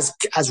 social media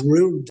has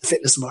ruined the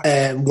fitness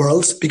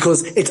world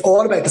because it's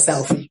all about the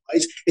selfie,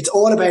 right? It's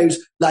all about,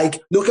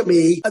 like, look at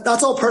me.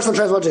 That's all personal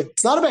trainers want to do.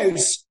 It's not about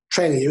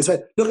training you. It's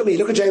about, look at me,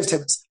 look at James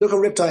Timmons, look how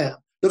ripped I am,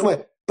 look at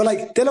my, but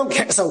like, they don't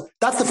care. So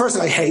that's the first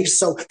thing I hate.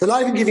 So they're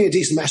not even giving a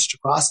decent message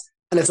across.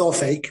 And it's all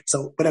fake.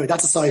 So, but anyway,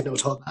 that's a side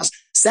note on that.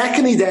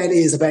 Secondly, then,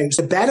 is about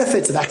the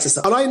benefits of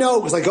exercise. And I know,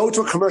 because I go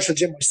to a commercial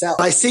gym myself.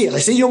 I see it. I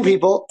see young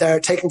people, they're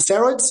taking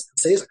steroids.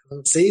 I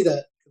can see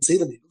the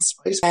needles,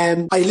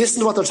 right? I listen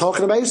to what they're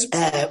talking about.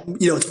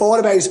 It's all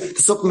about the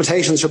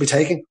supplementation they should be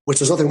taking, which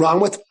there's nothing wrong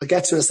with. I'll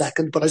get to in a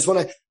second, but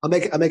I'll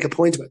make a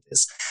point about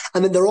this.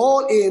 And then they're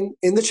all in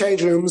the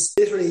change rooms,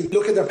 literally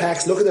look at their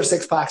pecs, look at their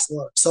six packs,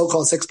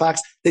 so-called six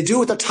packs. They do it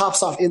with their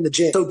tops off in the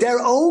gym. So their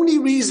only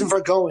reason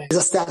for going is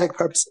aesthetic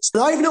purposes.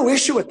 And I have no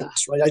issue with that,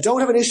 right? I don't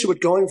have an issue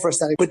with going for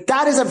aesthetic, but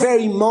that is a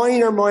very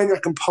minor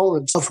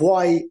component of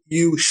why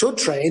you should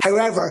train.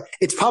 However,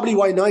 it's probably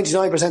why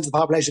 99% of the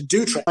population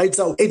do train, right?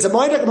 So it's a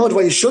minor component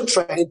why you should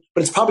train,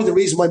 but it's probably the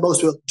reason why most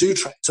people do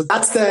train. So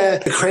that's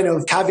the kind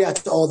of caveat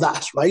to all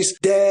that, right?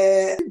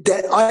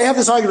 I have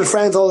this argument with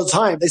friends all the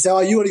time. They say,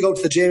 oh, you only go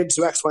to the gym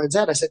to X, Y, and Z.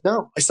 I said,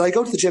 no. I said, I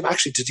go to the gym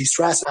actually to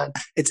de-stress, and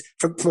it's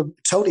from a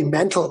totally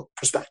mental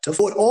perspective.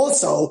 But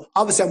also,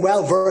 obviously, I'm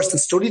well versed and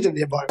studied in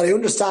the environment. I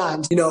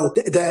understand,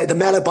 the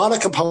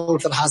metabolic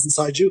component that it has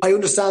inside you. I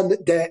understand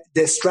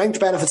the strength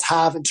benefits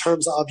have in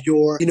terms of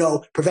your,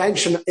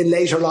 prevention in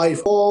later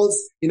life,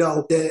 falls,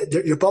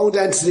 your bone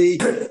density,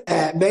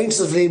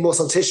 maintenance of lean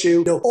muscle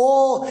tissue,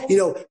 all,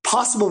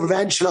 possible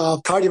prevention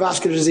of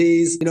cardiovascular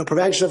disease,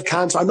 prevention of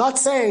cancer. I'm not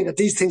saying that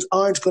these things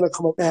aren't going to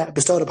come up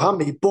bestowed upon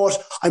me,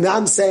 but I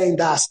am saying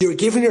that you're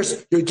giving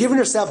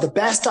yourself the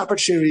best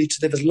opportunity to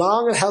live as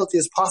long and healthy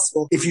as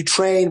possible if you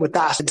train with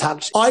that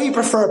mentality. I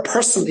prefer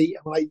personally,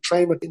 when I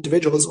train with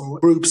individuals or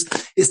groups,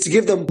 is to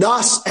give them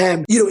not,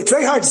 it's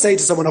very hard to say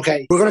to someone,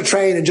 okay, we're going to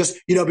train and just,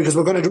 because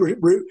we're going to,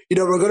 we're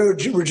going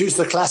to reduce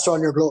the cholesterol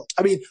in your blood.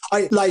 I mean,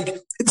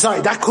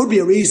 that could be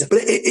a reason,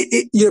 but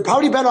you're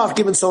probably better off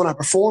giving someone a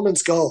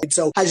performance goal.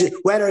 So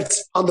whether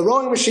it's on the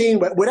rowing machine,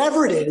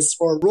 whatever it is,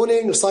 or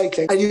running or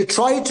cycling, and you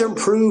try to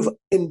improve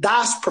in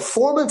that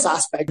performance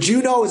aspect,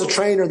 as a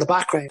trainer in the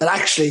background that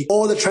actually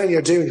all the training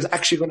you're doing is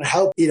actually going to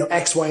help,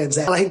 X, Y, and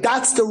Z. And I think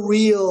that's the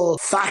real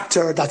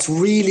factor that's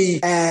really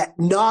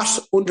not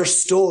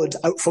understood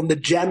out from the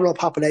general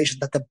population,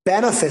 that the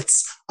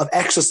benefits of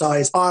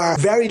exercise are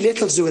very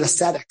little to do with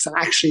aesthetics and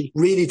actually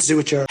really to do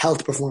with your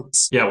health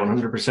performance. Yeah,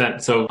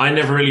 100%. So I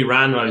never really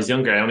ran when I was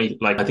younger. I only,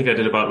 I think I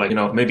did about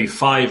maybe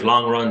 5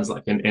 long runs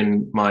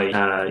in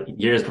my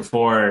years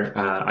before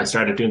I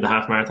started doing the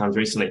half marathons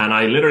recently. And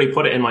I literally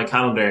put it in my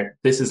calendar.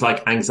 This is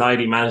like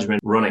anxiety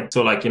management running.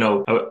 So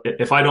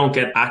if I don't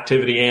get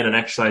activity in and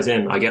exercise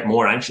in, I get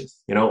more anxious,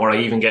 or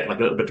I even get a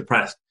little bit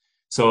depressed.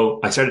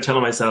 So I started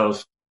telling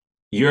myself,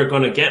 you're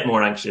going to get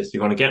more anxious. You're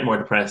going to get more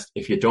depressed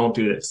if you don't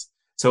do this.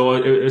 So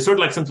it was sort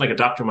of like something like a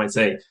doctor might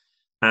say.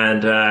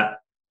 And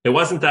it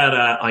wasn't that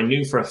I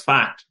knew for a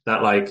fact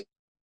that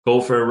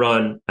go for a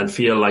run and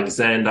feel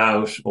zenned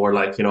out or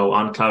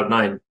on cloud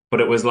 9.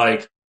 But it was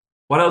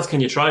what else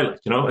can you try?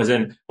 As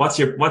in, what's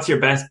your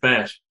best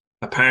bet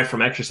apart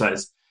from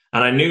exercise?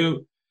 And I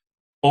knew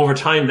over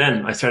time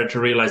then I started to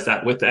realize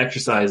that with the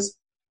exercise,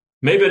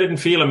 maybe I didn't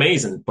feel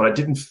amazing, but I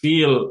didn't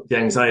feel the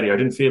anxiety. I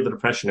didn't feel the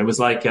depression. It was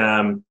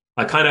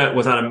I kind of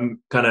was on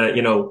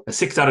a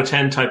 6 out of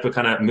 10 type of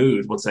kind of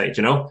mood, we'll say,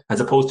 as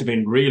opposed to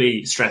being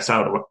really stressed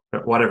out or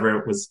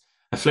whatever was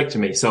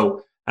afflicting me.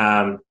 So,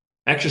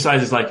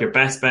 exercise is your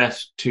best bet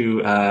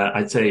to,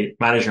 I'd say,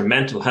 manage your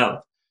mental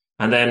health.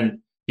 And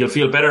then you'll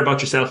feel better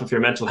about yourself if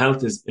your mental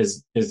health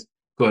is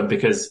good,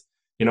 because,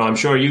 I'm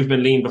sure you've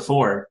been lean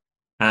before,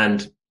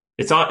 and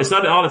it's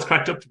not all it's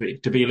cracked up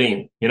to be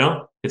lean,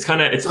 it's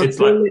kind of, it's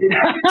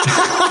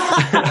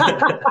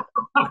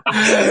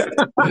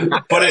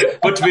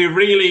but to be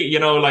really,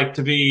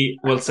 to be,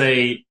 we'll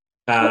say,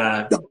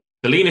 the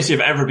leanest you've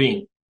ever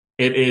been,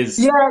 it is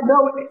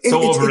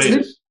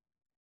overrated.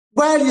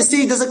 Well, you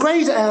see, there's a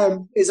great,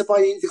 is it by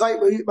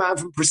the man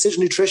from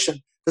Precision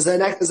Nutrition? There's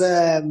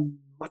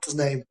what's his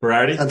name?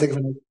 Berardi? I can't think of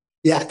it.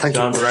 Yeah, thank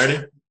John you.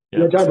 Berardi?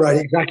 Yeah, John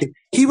Berardi, exactly.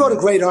 He wrote a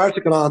great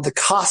article on the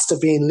cost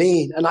of being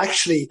lean. And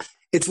actually,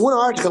 it's one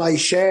article I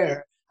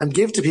share and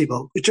give to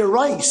people, but you're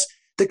right.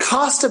 The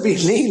cost of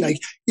being lean,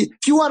 if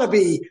you want to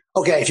be,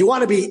 let's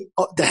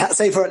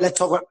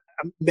talk about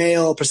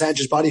male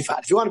percentage body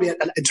fat. If you want to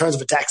be, in terms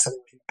of a DEX, if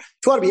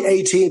you want to be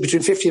 18,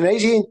 between 15 and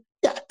 18,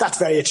 yeah, that's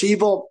very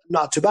achievable.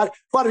 Not too bad. If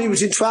you want to be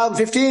between 12 and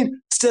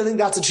 15, still think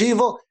that's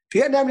achievable. If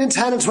you get down between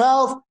 10 and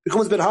 12, it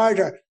becomes a bit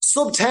harder.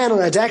 Sub 10 on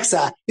a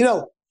DEXA,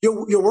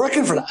 you're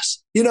working for that,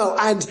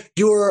 and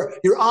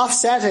you're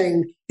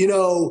offsetting,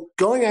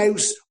 going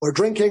out or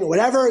drinking or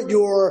whatever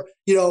your,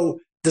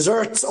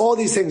 desserts, all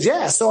these things.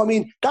 Yeah. So, I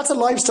mean, that's a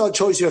lifestyle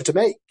choice you have to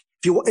make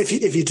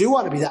if you do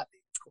want to be that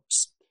lean, of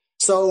course.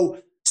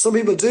 So some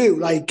people do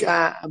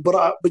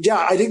but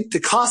yeah, I think the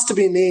cost of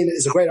being lean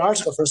is a great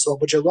article, first of all,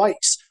 but you're right.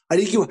 I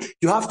think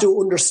you have to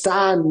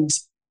understand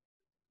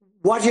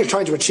what you're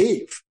trying to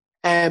achieve.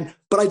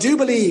 But I do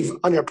believe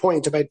on your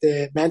point about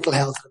the mental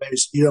health, about,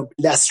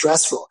 less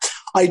stressful.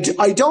 I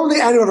don't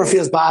think anyone ever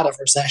feels bad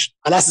after a session,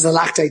 unless it's a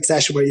lactate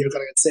session where you're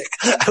going to get sick,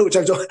 which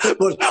I've done.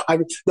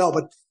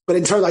 But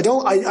in terms, I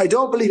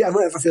don't believe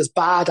everyone ever feels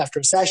bad after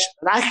a session.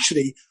 And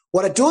actually,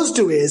 what it does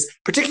do is,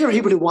 particularly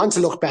people who want to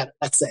look better,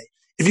 let's say,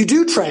 if you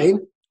do train,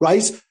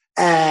 right,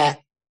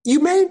 you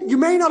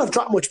may not have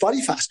dropped much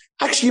body fat.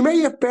 Actually, you may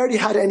have barely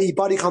had any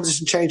body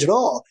composition change at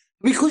all.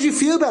 Because you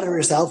feel better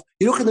yourself,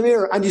 you look in the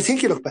mirror and you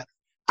think you look better.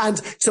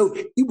 And so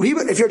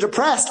if you're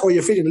depressed or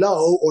you're feeling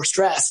low or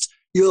stressed,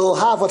 you'll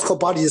have what's called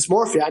body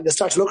dysmorphia, and you'll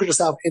start to look at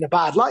yourself in a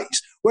bad light.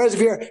 Whereas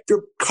if you're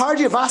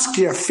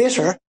cardiovascular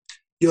fitter,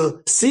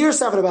 you'll see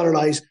yourself in a better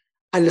light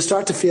and you'll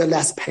start to feel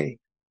less pain.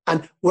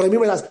 And what I mean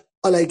by that,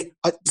 I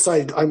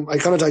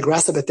kind of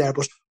digress a bit there,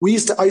 but I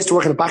used to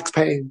work in a back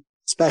pain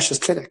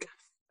specialist clinic,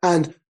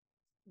 and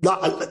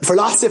for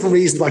lots of different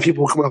reasons why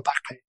people will come with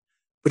back pain.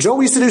 But what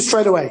we used to do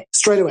straight away,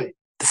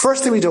 the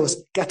first thing we do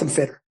is get them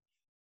fitter.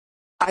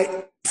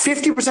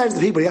 50% of the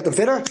people who get them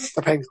fitter,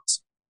 their pain goes.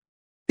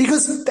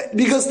 Because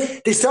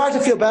they start to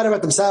feel better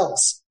about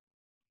themselves.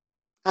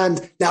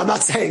 And now I'm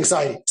not saying,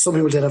 some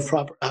people did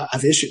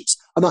have issues.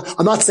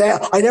 I'm not saying,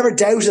 I never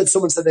doubted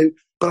someone said they,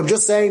 but I'm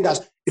just saying that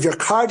if your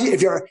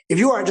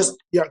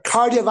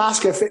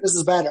cardiovascular fitness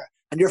is better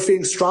and you're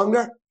feeling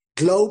stronger,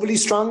 globally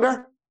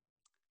stronger,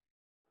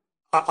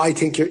 I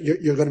think you're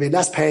going to be in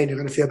less pain. You're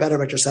going to feel better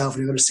about yourself, and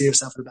you're going to see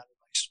yourself in a better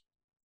light.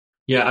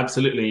 Yeah,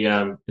 absolutely.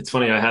 It's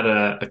funny. I had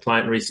a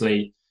client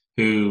recently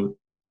who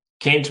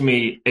came to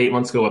me 8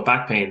 months ago with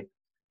back pain,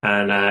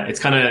 and it's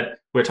kind of,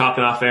 we're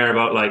talking off air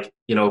about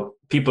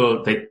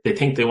people, they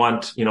think they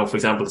want, for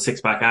example, the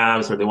 6-pack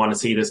abs, or they want to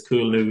see this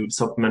cool new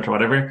supplement or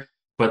whatever,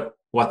 but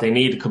what they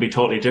need could be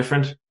totally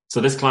different. So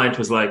this client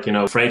was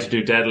afraid to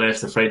do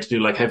deadlifts, afraid to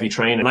do heavy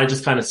training. And I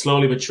just kind of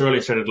slowly but surely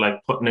started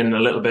putting in a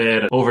little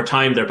bit. Over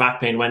time, their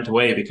back pain went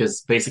away because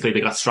basically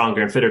they got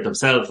stronger and fitter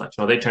themselves.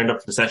 They turned up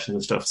for the sessions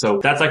and stuff. So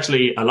that's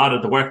actually a lot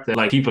of the work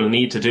that people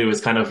need to do, is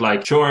kind of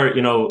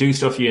do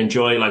stuff you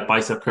enjoy, like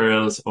bicep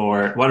curls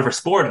or whatever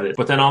sport it is,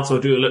 but then also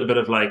do a little bit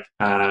of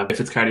if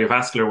it's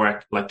cardiovascular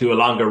work, do a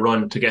longer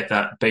run to get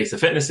that base of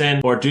fitness in,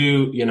 or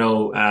do,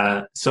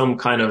 some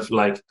kind of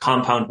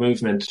compound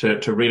movement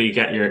to really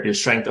get your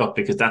strength up,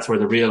 because that's where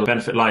the real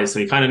benefit lies. So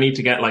you kind of need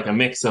to get a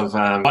mix of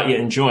what you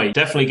enjoy.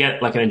 Definitely get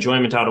an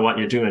enjoyment out of what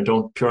you're doing.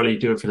 Don't purely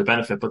do it for the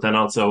benefit, but then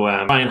also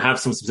try and have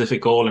some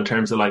specific goal in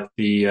terms of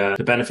the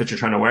benefit you're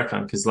trying to work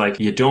on. Because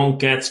you don't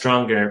get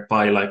stronger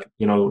by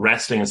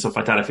resting and stuff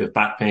like that if you have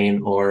back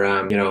pain, or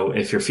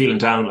if you're feeling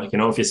down.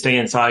 If you stay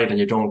inside and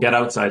you don't get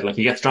outside,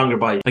 you get stronger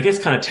by, I guess,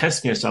 kind of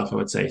testing yourself, I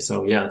would say.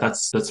 So yeah,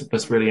 that's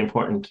really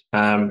important.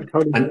 I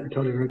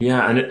totally agree.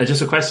 Yeah, and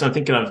just a question I'm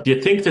thinking of: do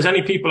you think there's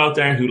any people out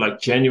there who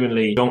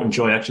genuinely don't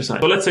enjoy exercise?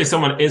 So let's say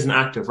someone isn't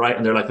active, right?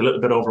 And they're a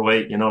little bit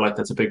overweight,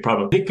 that's a big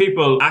problem. I think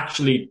people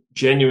actually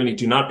genuinely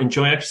do not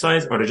enjoy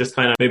exercise, or they're just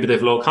kind of, maybe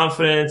they've low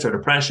confidence or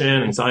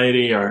depression,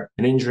 anxiety, or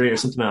an injury or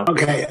something else.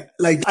 Okay.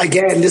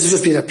 Again, this is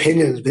just being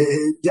opinions.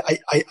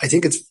 I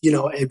think it's,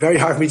 very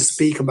hard for me to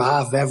speak on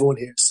behalf of everyone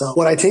here. So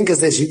what I think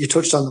is this, you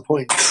touched on the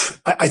point.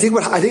 I think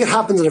it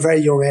happens at a very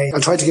young age.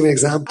 I'll try to give you an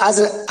example.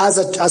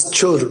 As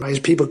children,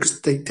 right? People,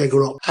 they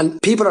grow up, and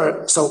people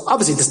are, so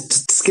obviously the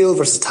skill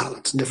versus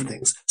talent and different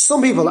things.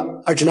 Some people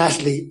are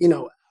genetically,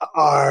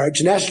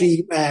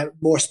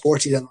 more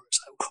sporty than others.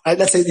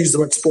 Let's say use the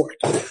word sport.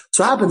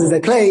 So what happens is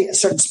they play a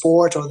certain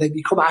sport, or they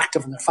become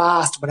active and they're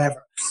fast, or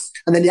whatever.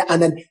 And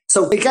then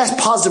so they get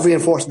positive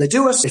reinforcement. They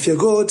do it, they feel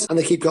good, and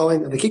they keep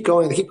going, and they keep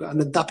going, and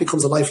then that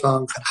becomes a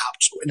lifelong kind of habit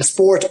in a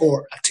sport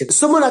or activity.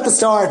 Someone at the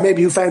start,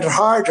 maybe who found it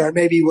harder,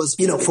 maybe was,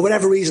 for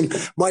whatever reason,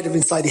 might have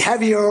been slightly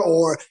heavier,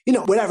 or,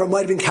 whatever, might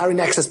have been carrying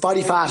excess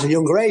body fat at a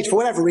younger age, for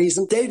whatever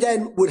reason, they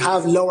then would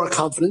have lower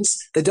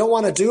confidence. They don't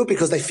want to do it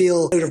because they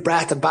feel out of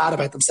breath and bad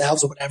about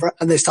themselves or whatever,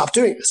 and they stop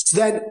doing it. So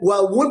then,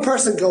 while one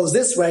person goes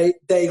this way,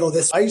 they go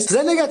this way. So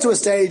then they get to a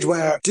stage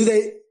where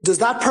does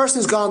that person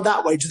who's gone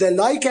that way, do they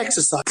like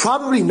exercise?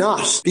 Probably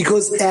not,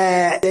 because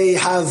they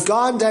have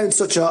gone down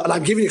such a, and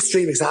I'm giving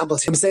extreme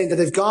examples. I'm saying that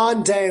they've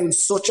gone down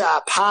such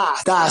a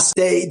path that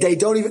they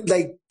don't even,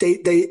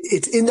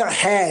 it's in their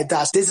head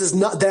that this is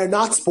not, they're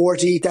not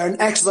sporty, their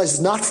exercise is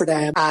not for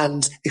them,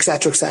 and et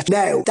cetera, et cetera.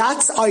 Now,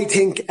 that's, I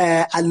think,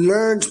 a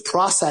learned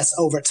process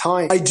over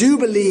time. I do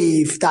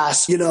believe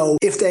that,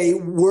 if they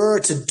were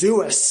to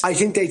do it, I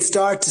think they'd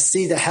start to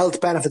see the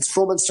health benefits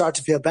from it and start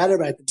to feel better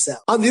about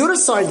themselves. On the other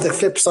side of the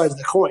flip side of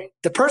the coin,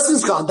 the person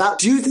who's gone that,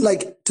 do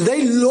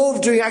they love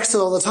doing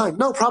exercise all the time?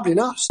 No, probably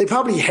not. They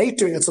probably hate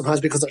doing it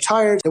sometimes because they're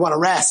tired, they want to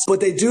rest,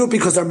 but they do it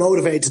because they're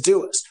motivated to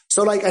do it.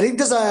 So like, I think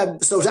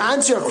so to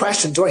answer your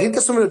question, do I think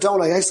there's someone who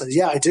don't like exercise?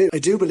 Yeah, I do. I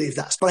do believe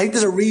that. But I think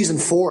there's a reason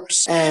for it.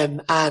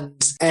 And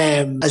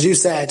as you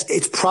said,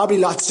 it's probably a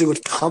lot to do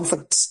with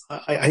confidence.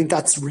 I think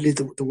that's really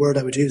the word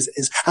I would use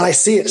and I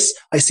see it.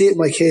 I see it in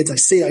my kids.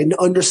 I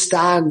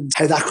understand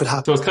how that could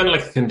happen. So it's kind of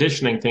like a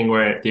conditioning thing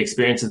where the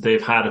experiences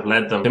they've had have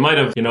led them. They might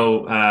have,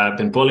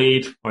 been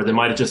bullied, or they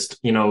might have just,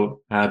 been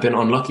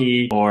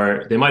unlucky,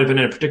 or they might have been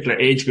in a particular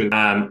age group,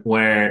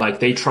 where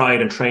like they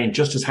tried and trained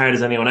just as hard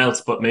as anyone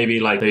else, but maybe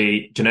like they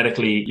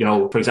genetically,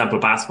 for example,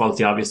 basketball is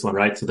the obvious one,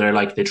 right? So they're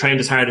like, they trained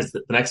as hard as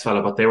the next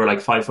fella, but they were like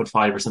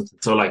 5'5" or something.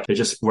 So like they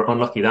just were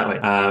unlucky that way.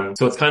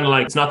 So it's kind of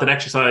like, it's not that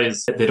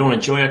exercise, they don't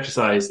enjoy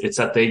exercise. It's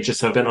that they just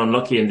have been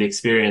unlucky in the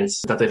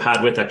experience that they've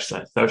had with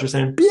exercise. Is that what you're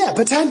saying? Yeah,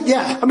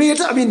 yeah.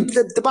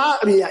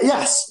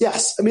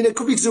 Yes. I mean, it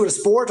could be to do with a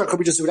sport, or it could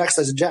be just to do with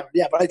exercise in general.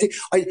 Yeah, but I think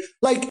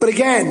but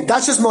again,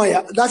 that's just my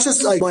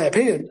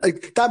opinion.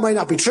 Like, that might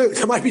not be true.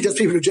 There might be just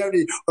people who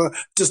generally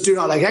just do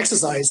not like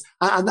exercise,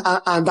 and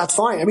that's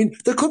fine. I mean,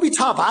 there could be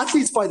top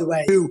athletes, by the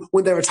way, who,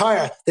 when they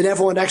retire, they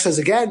never want to exercise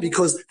again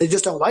because they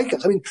just don't like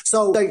it. I mean,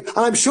 so like, and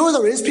I'm sure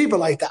there is people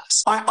like that.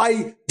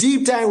 I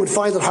deep down would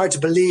find it hard to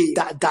believe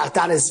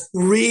that is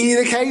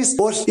really the case.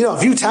 But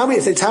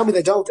if they tell me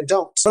they don't, they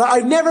don't. But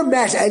I've never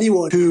met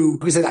anyone who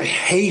said, I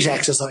hate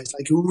exercise,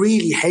 like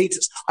really hate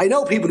it. I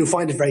know people who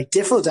find it very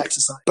difficult to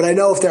exercise, but I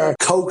know if they're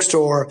coaxed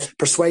or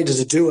persuaded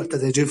to do it, that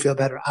they do feel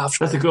better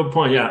after. That's a good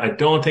point. Yeah, I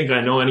don't think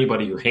I know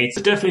anybody who hates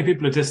it. There's definitely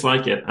people who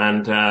dislike it,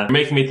 and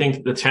making me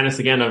think the tennis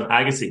again of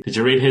Agassi. Did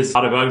you read his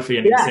autobiography?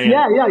 And I did.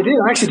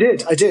 I actually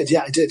did. I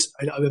did.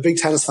 I'm a big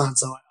tennis fan,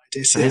 so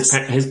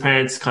his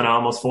parents kind of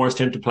almost forced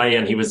him to play,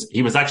 and he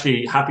was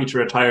actually happy to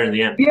retire in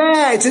the end.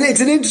 Yeah, it's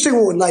an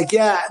interesting one. Like,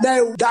 yeah,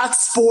 now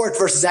that's sport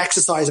versus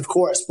exercise, of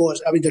course,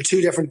 but I mean, they're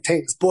two different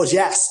things. But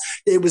yes,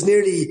 it was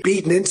nearly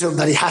beaten into him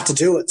that he had to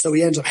do it, so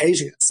he ended up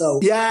hating it. So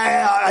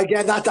yeah,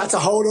 again, that's a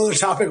whole other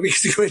topic we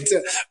could go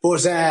into.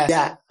 But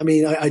yeah, I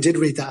mean, I did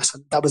read that,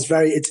 and that was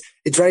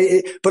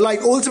but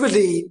like,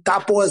 ultimately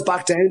that boils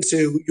back down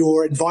to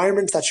your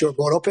environment that you're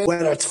brought up in,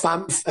 whether it's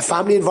a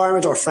family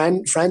environment or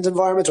friend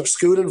environment or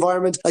school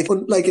environment,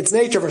 like it's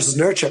nature versus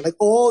nurture, like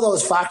all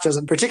those factors,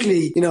 and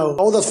particularly,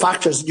 all those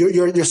factors,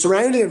 your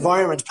surrounding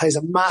environment plays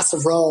a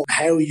massive role in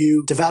how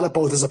you develop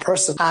both as a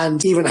person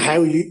and even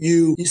how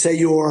you say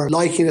your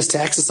likiness to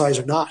exercise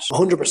or not.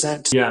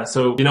 100%. Yeah.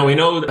 So, we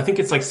know, I think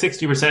it's like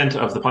 60%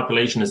 of the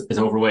population is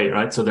overweight,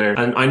 right? So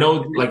and I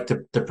know like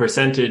the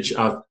percentage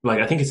of, like,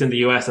 I think it's in the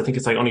US, I think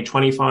it's like only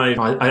 25.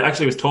 I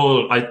actually was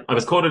told, I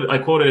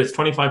quoted it's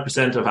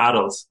 25% of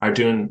adults are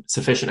doing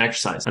sufficient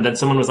exercise. And then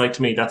someone was like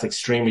to me, that's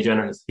extremely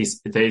generous.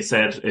 They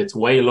said it's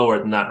way lower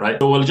than that, right?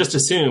 So we'll just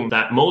assume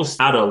that most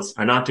adults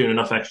are not doing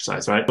enough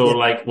exercise, right? So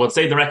like, we'll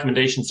say the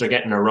recommendations they're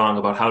getting are wrong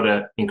about how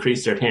to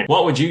increase their training.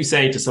 What would you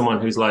say to someone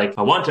who's like,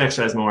 I want to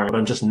exercise more, but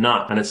I'm just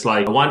not? And it's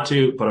like, I want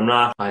to, but I'm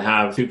not. I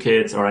have 2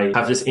 kids, or I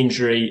have this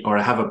injury, or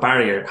I have a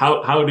barrier.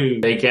 How do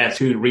they get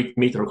to meet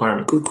the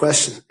requirement? Good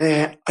question.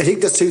 I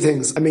think there's 2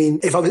 things. I mean,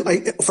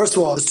 first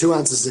of all, there's 2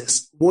 answers to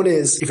this. One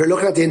is, if you're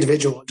looking at the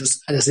individual,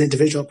 just as an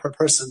individual per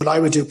person, what I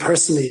would do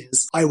personally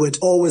is I would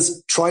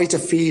always try to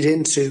feed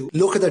into,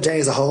 look at their day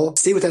as a whole,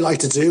 see what they like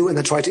to do, and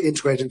then try to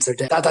integrate it into their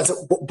day.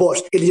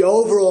 But in the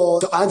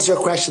overall, to answer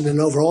your question in an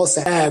overall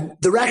sense,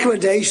 the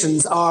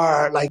recommendations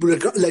are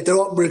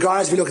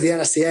regardless if you look at the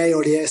NSCA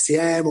or the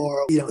ASCM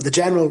or, the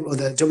general or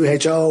the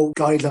WHO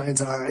guidelines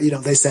are,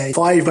 they say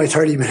 5 by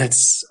 30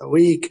 minutes a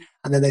week.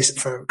 And then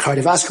for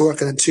cardiovascular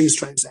work, and then 2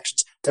 strength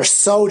sessions. They're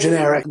so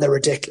generic and they're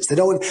ridiculous. They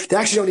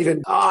actually don't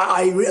even,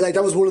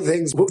 that was one of the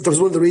things, that was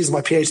one of the reasons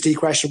my PhD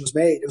question was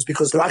made. It was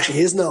because there actually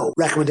is no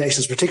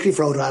recommendations, particularly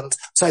for older adults.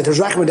 Sorry, there's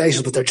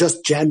recommendations, but they're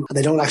just general and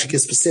they don't actually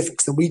give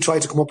specifics. And we try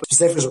to come up with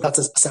specifics, but that's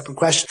a separate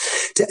question.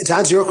 To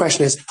answer your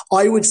question is,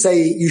 I would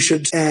say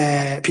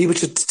people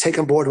should take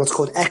on board what's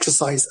called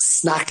exercise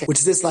snacking, which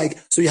is this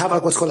so you have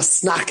what's called a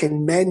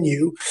snacking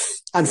menu.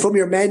 And from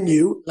your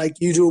menu,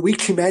 you do a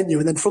weekly menu,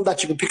 and then from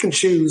that you can pick and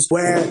choose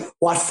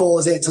what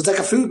falls in. So it's like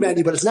a food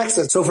menu, but it's an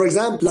excellent. So for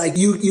example,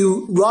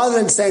 you rather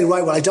than saying,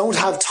 right, well, I don't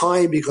have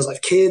time because I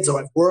have kids or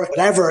I have work,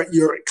 whatever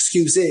your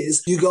excuse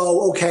is, you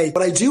go, okay,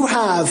 but I do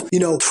have,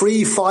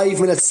 3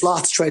 5-minute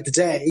slots throughout the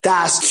day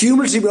that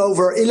cumulatively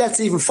over, let's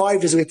say even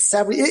 5 days a week,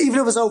 7, even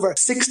if it's over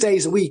 6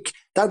 days a week,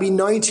 that'd be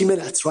 90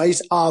 minutes, right,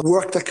 of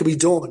work that could be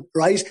done,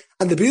 right?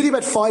 And the beauty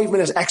about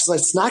 5-minute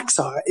exercise snacks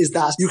is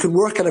that you can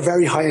work at a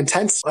very high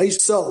intensity, right?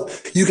 So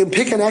you can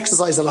pick an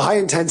exercise at a high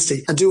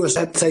intensity and do a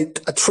 3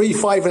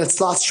 5-minute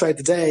slots throughout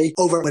the day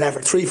over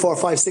whatever, 3, 4,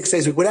 5, 6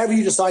 days a week, whatever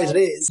you decide it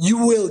is, you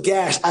will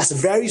get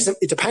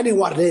depending on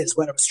what it is,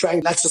 whether it's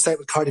strength, let's just say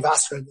with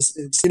cardiovascular,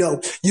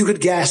 you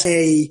could get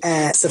a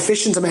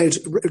sufficient amount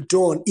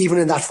done even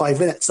in that 5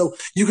 minutes. So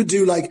you could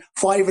do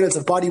 5 minutes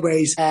of body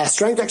weight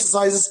strength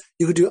exercises.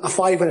 You could do a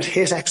 5-minute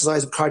HIIT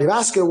exercise of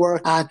cardiovascular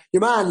work. And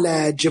your man,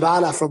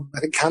 Jabala from, I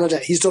think, Canada,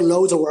 he's done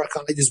loads of work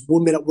on like these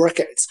 1-minute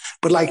workouts.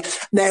 But like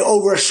now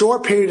over a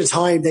short period of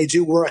time, they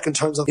do work in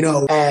terms of,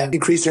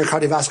 increasing your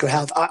cardiovascular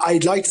health.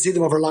 I'd like to see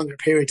them over a longer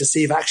period to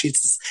see if actually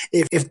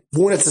if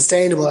one, it's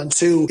sustainable, and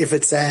two, if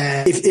it's,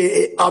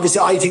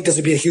 obviously I think this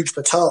would be a huge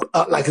plateau,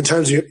 like in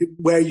terms of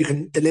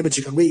the limits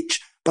you can reach.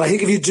 But I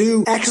think if you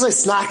do,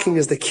 exercise snacking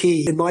is the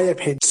key, in my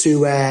opinion,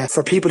 to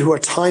for people who are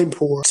time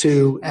poor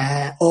to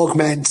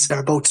augment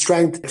their both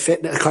strength,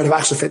 fitness,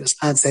 cardiovascular fitness,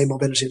 and say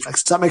mobility and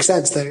flex. Does that make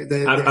sense?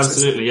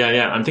 Absolutely,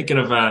 yeah. I'm thinking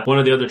of one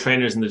of the other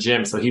trainers in the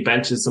gym. So he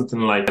benches something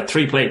like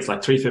 3 plates,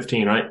 like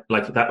 315, right?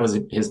 Like that was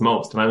his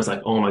most. And I was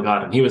like, oh my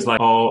God. And he was like,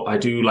 oh, I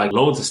do like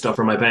loads of stuff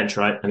for my bench,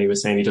 right? And he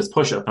was saying he does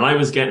push-up. And I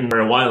was getting for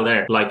a while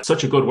there, like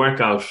such a good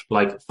workout,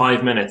 like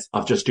 5 minutes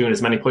of just doing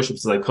as many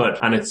push-ups as I could.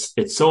 And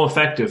it's so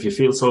effective. You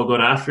feel so good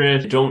after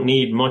it. You don't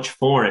need much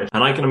for it.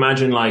 And I can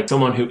imagine like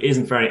someone who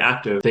isn't very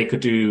active, they could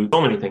do so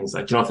many things.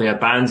 Like, if they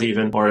had bands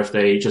even, or if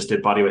they just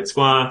did bodyweight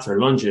squats or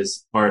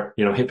lunges or,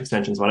 hip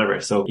extensions, whatever.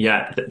 So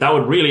yeah, that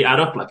would really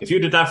add up. Like if you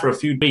did that for a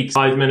few weeks,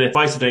 5 minutes,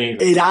 twice a day.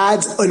 It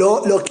adds a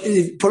lot. Look, put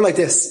it like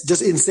this,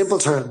 just in simple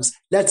terms.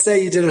 Let's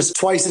say you did it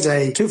twice a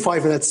day,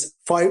 5 minutes,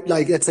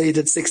 let's say you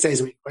did 6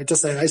 days a week, right?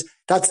 Just say, right?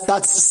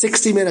 That's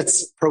 60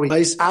 minutes per week,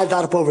 right? Add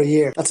that up over a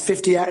year. That's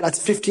 50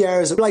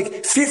 hours,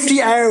 like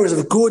 50 hours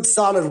of good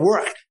solid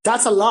work.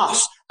 That's a lot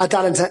at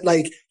that intent,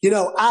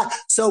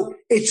 so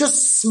it's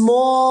just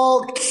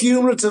small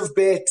cumulative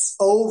bits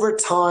over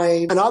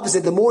time. And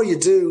obviously the more you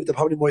do, the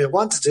probably more you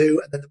want to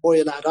do, and then the more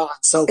you'll add on.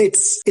 So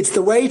it's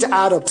the way to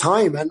add up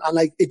time. And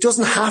like, it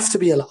doesn't have to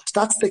be a lot.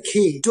 That's the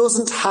key. It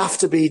doesn't have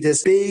to be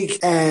this big,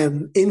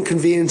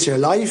 inconvenience to your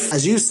life.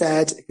 As you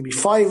said, it can be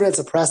 5 minutes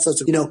of press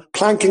ups,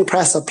 planking,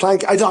 press up,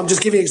 plank. I'm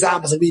just giving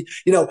examples. It can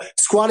be,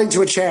 squatting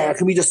to a chair. It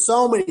can be just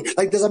so many,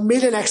 like there's a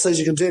million exercises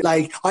you can do.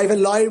 Like I have a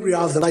library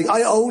of them. Like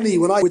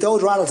with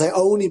those rattles,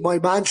 my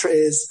mantra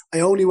is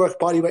I only work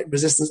bodyweight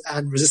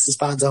and resistance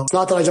bands only. It's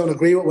not that I don't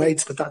agree with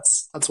weights, but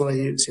that's what I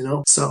use,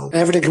 So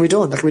everything can be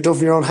done. That can be done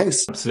from your own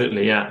house.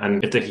 Absolutely, yeah.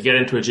 And if they could get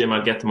into a gym,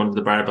 I'd get them under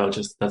the barbell.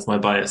 Just that's my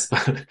bias.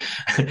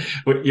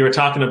 You were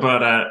talking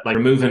about like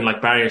removing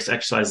like barriers to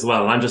exercise as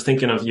well. And I'm just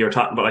thinking of, you were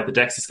talking about like the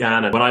DEXA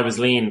scan, and when I was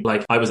lean,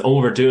 like I was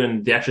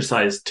overdoing the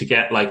exercise to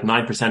get like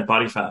 9%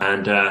 body fat.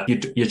 And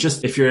you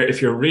just, if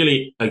you're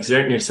really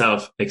exerting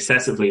yourself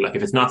excessively, like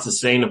if it's not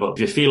sustainable, if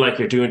you feel like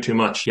you're doing too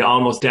much, you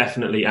almost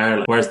definitely are.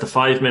 Like, whereas the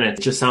 5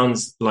 minutes just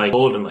sounds like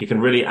golden. Like you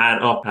can really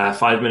add up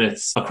 5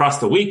 minutes across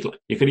the week. Like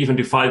you could even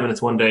do 5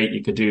 minutes one day.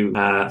 You could do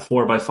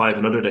 4 by 5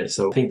 another day.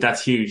 So I think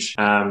that's huge.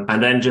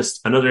 And then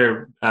just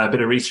another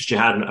bit of research you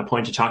had, and a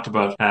point you talked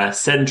about,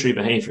 sedentary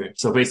behavior.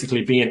 So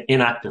basically being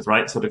inactive,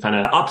 right? So the kind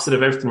of opposite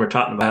of everything we're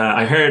talking about.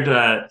 I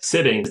heard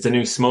sitting is the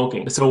new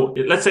smoking. So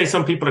let's say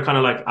some people are kind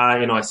of like,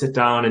 I sit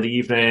down in the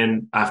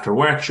evening after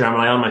work. Sure, I'm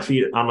on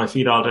my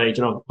feet all day.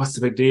 What's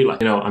the big deal?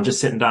 Like, I'm just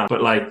sitting down.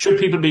 But like, should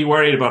people be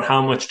worried about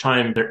how much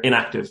time they're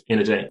inactive in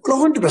a day? Well,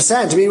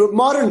 100%. I mean,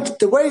 with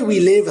the way we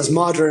live as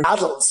modern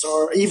adults,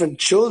 or even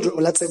children,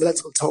 let's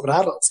talk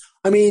about adults.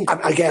 I mean,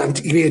 again, I'm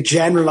giving a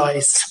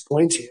generalized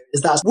point here,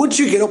 is that once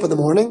you get up in the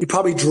morning, you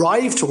probably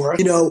drive to work,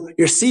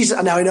 you're seated,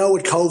 and now I know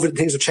with COVID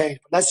things have changed,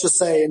 but let's just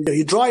say,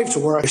 you drive to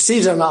work, you're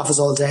seated in an office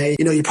all day,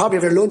 you probably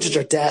have your lunch at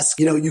your desk,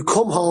 you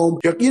come home,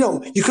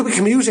 you could be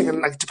commuting,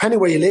 and like,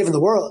 depending where you live in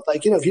the world,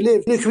 like, if you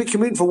could be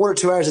commuting for 1 or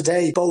 2 hours a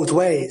day, both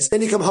ways.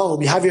 Then you come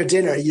home, you have your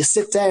dinner, you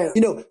sit down,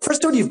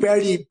 first of all, you've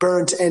barely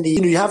burnt any,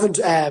 you haven't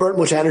burnt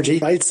much energy,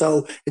 right?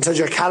 So in terms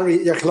of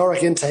your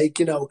caloric intake,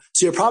 so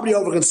you're probably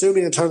over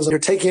consuming in terms of you're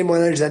taking in more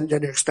energy than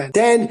you're expending.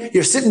 Then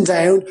you're sitting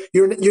down,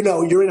 you're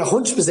in a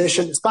hunch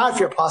position. It's bad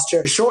for your posture.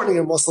 You're shortening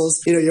your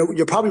muscles.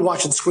 You're probably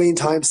watching screen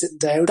time sitting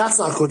down. That's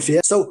not good for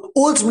you. So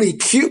ultimately,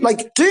 do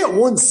it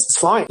once. It's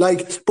fine.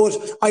 But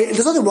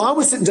there's nothing wrong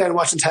with sitting down and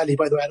watching telly,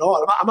 by the way, at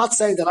all. I'm not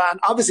saying that. And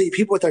obviously,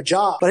 people with their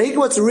job. But I think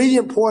what's really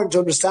important to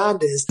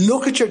understand is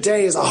look at your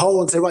day as a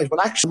whole and say, right,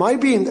 well,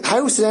 actually,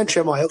 how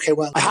sedentary am I? Okay,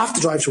 well, I have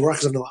to drive to work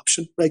because I have no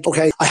option. Like,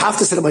 okay, I have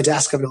to sit at my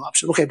desk. I have no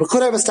option. Okay, but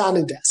could I have a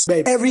standing desk?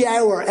 Maybe every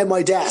hour at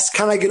my desk,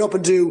 can I get up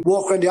and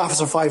walk around the office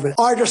for 5 minutes?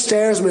 Are there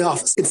stairs in my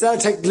office? Instead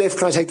of taking the lift,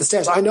 can I take the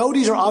stairs? I know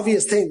these are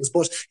obvious things,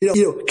 but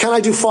can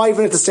I do 5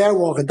 minutes of stair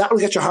walking? That will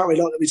get your heart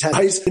rate up, let me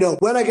tell you.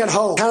 When I get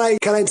home, can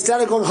I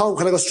instead of going home,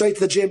 can I go straight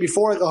to the gym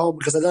before I go home?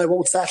 Because then I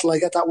won't settle, I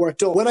get that work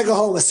done. When I go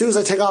home, as soon as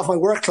I take off my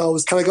work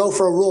clothes, can I go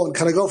for a run?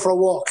 Can I go for a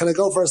walk? Can I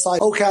go for a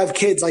cycle? Okay, I have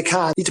kids, I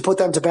can't. Need to put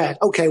them to bed.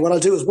 Okay, what I'll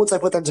do is once I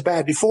put them to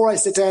bed, before I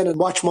sit down and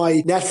watch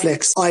my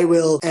Netflix,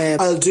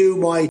 I'll do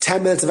my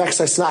 10 minutes of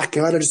exercise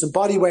snacking. I'll do some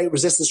body weight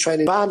resistance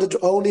training, banded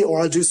only,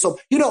 or I'll do some,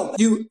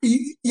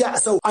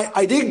 so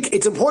I think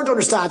it's important to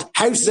understand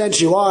how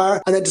sedentary you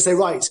are, and then to say,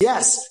 right,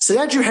 yes,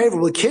 sedentary behavior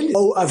will kill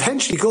you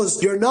eventually,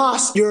 because you're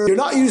not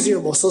using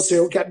your muscles, so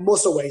you're getting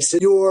muscle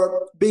wasted.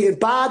 You're being in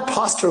bad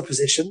postural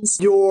positions.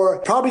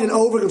 You're probably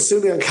over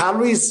consuming on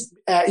calories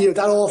that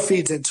all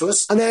feeds into it.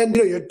 And then,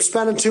 you're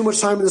spending too much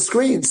time on the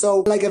screen.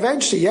 So like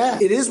eventually,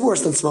 it is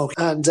worse than smoking.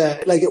 And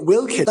like it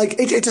will kill. Like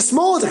it's a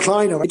small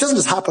decline. It doesn't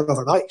just happen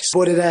overnight,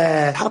 but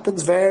it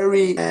happens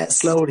very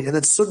slowly. And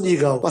then suddenly you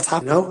go, what's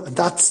happening? And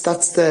that's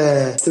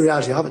the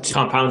reality of it.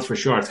 Compounds for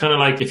sure. It's kind of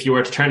like if you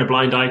were to turn a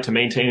blind eye to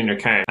maintaining your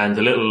car, and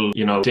the little,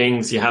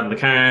 dings you had in the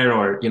car,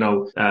 or,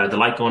 the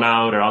light going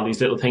out, or all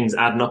these little things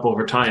adding up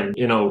over time,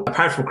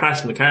 apart from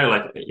crashing the car,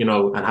 like,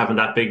 and having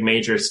that big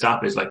major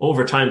stoppage, like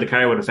over time, the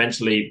car would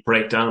eventually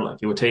break down. Like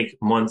it would take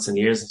months and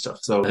years and stuff.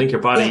 So I think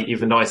your body,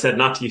 even though I said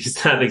not to use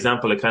that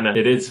example,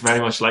 it is very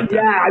much like that.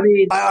 Yeah, I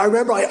mean, I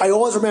remember, I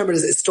always remember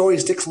this story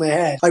sticks in my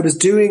head. I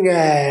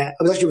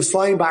was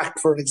flying back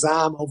for an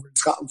exam over in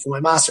Scotland for my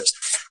master's.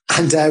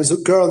 And there was a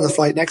girl on the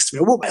flight next to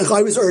me.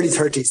 I was early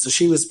 30s, so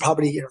she was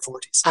probably in her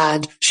 40s.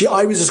 And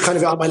I was just kind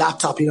of on my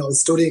laptop,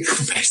 studying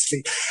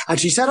basically. And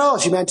she said,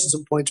 she mentioned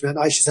some point to me.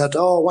 And she said,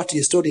 what do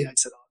you study? I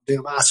said, I'm doing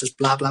a master's,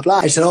 blah, blah, blah.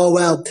 I said,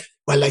 well,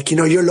 like,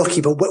 you're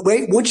lucky, but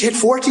wait, once you hit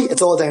 40,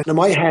 it's all down. And in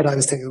my head, I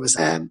was thinking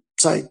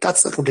sorry,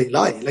 that's a complete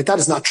lie. Like, that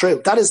is not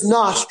true. That is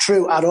not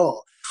true at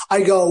all.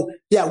 I go,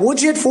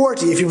 once you hit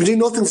 40, if you've been doing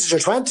nothing since you're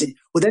 20,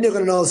 well, then you're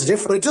going to notice the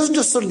difference. But it doesn't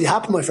just suddenly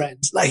happen, my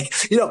friends. Like,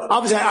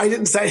 obviously I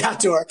didn't say that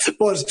to her,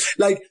 but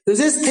like, there's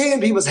this thing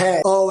in people's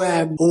head.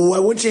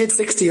 Once you hit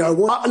 60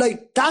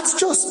 like, that's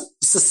just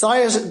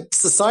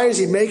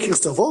society making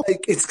stuff up.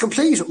 Like, it's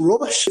complete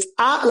rubbish.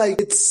 I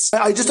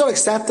just don't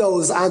accept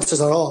those answers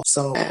at all.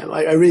 So,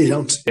 I really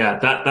don't. Yeah,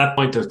 that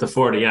point of the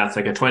 40, it's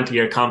like a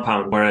 20-year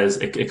compound, whereas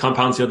it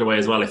compounds the other way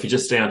as well if you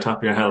just stay on top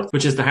of your health,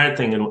 which is the hard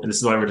thing. And this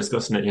is why we're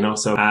discussing it,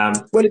 so.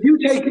 Well, if you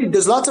take,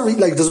 there's lots of,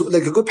 there's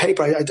like a good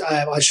paper,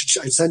 I'd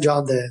send you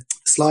on the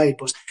slide,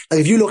 but like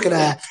if you look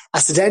at a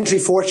sedentary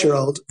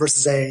 40-year-old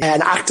versus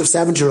an active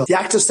 70-year-old, the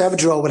active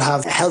 70-year-old would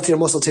have healthier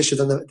muscle tissue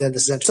than the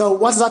sedentary. So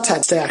what does that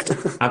tell? Stay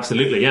active.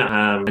 Absolutely,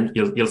 yeah. And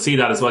you'll see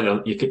that as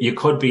well. You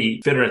could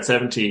be fitter at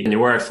 70 than you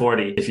were at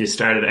 40 if you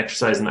started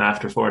exercising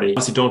after 40.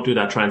 Obviously, don't do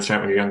that. Try and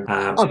start when you're young.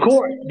 Of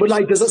course, but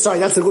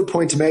that's a good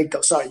point to make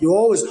though. Sorry, you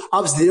always,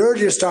 obviously the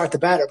earlier you start, the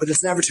better, but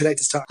it's never too late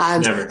to start.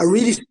 And a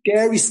really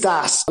scary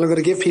stat I'm going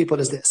to give people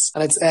is this,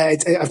 and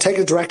I've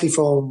taken it directly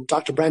from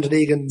Dr. Brendan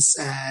Egan's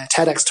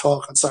TEDx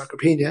talk on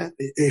sarcopenia.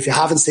 If you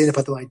haven't seen it,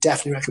 by the way,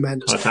 definitely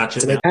recommend it. It's about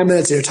 10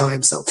 minutes of your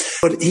time. So,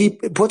 but he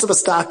puts up a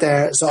stat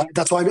there, so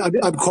that's why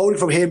I'm quoting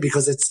from him,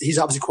 because he's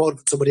obviously quoted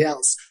from somebody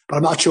else, but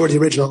I'm not sure the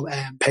original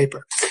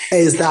paper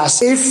is that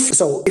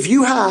if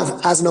you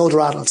have, as an older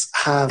adult,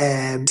 have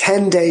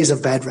 10 days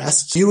of bed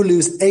rest, you will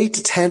lose 8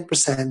 to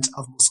 10%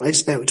 of muscle.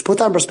 Right? Now, to put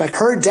that in perspective,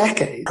 per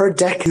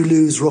decade, you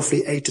lose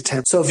roughly 8 to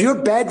 10. So if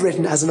you're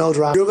bedridden as an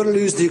older adult, you're going to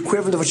lose the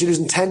equivalent of what you lose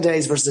in 10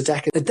 days versus a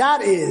decade. Now,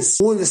 that is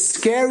one of the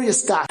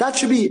scariest stats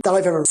that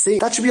I've ever seen.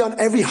 That should be on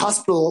every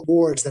hospital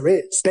wards there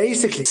is.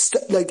 Basically,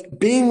 like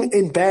being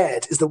in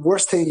bed is the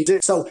worst thing you do.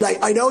 So like,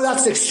 I know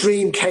that's an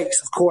extreme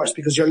case, of course,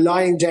 because you're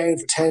lying down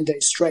for 10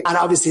 days straight. And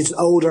obviously it's an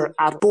older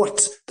adult.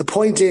 But the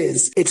point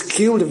is, it's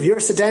cumulative. If you're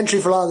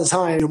sedentary for a lot of the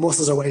time, your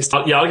muscles are wasted.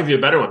 I'll give you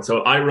a better one. So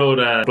I wrote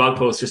a blog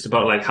post just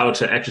about like how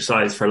to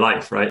exercise for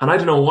life, right? And I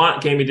don't know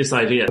what gave me this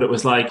idea, but it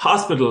was like,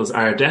 hospitals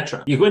are a death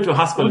trap. You go into a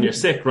hospital and you're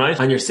sick, right?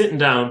 And you're sitting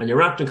down and you're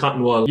wrapped in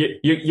cotton wool.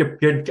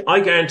 I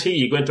guarantee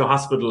you go into a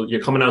hospital,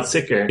 you're coming out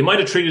sicker. You might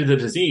have treated the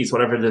disease,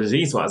 whatever the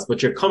disease was,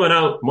 but you're coming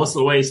out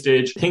muscle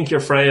wastage, think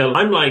you're frail.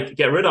 I'm like,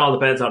 get rid of all the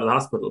beds out of the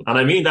hospital. And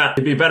I mean that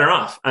you'd be better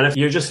off. And if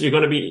you're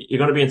going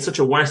to be in such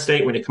a worse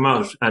state when you come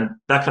out, and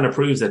that kind of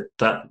proves it,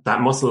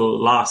 that muscle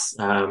loss,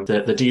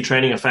 the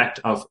detraining effect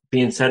of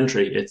being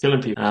sedentary, it's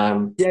killing people.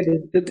 In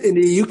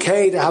the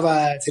UK, they have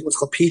I think what's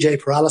called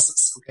PJ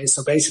paralysis. Okay,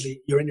 so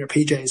basically you're in your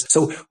PJs.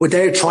 So what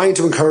they're trying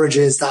to encourage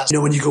is that,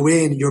 when you go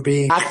in, you're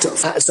being active.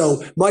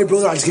 So my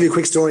brother, I'll just give you a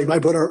quick story. My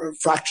brother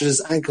fractured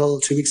his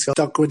ankle 2 weeks ago.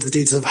 Don't go into the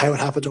details of how it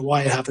happened or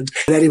why it happened.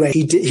 But anyway,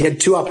 he had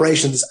 2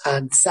 operations,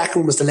 and the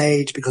second one was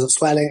delayed because of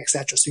swelling,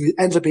 etc. So he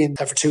ended up being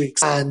there for 2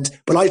 weeks.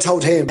 But I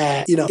told him,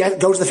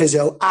 go to the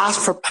physio,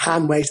 ask for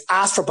hand weights,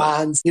 ask for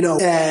bands,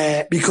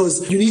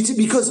 because you need to,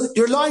 because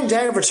you're lying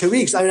down for 2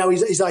 weeks. I know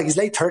he's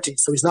late 30s,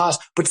 so he's not,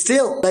 but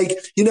still,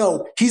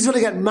 he's going to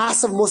get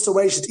massive muscle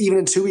wastage even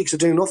in 2 weeks of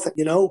doing nothing,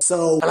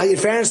 So, in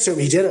fairness to him,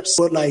 he did it.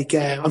 But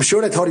I'm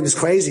sure they thought he was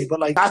crazy, but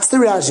that's the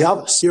reality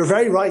of it. You're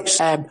very right.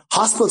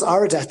 Hospitals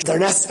are a death. They're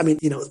necessary.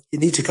 You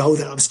need to go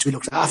there obviously to be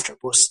looked after,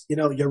 but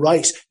you're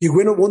right. You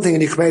win with one thing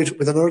and you come out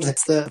with another thing.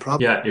 That's the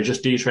problem. Yeah, you're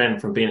just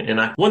detraining from being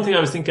inactive. One thing I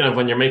was thinking of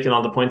when you're making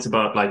all the points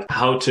about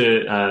how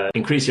to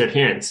increase your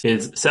adherence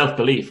is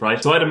self-belief,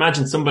 right? So I'd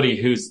imagine somebody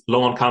who's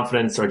low on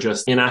confidence or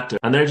just inactive,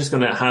 and they're just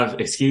going to have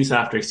excuse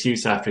after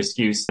excuse after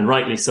excuse, and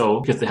rightly so,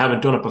 because they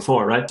haven't done it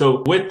before, right?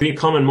 So with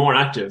becoming more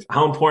active,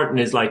 how important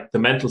is the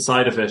mental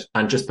side of it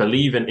and just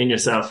believing in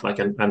yourself,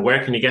 and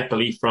where can you get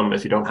belief from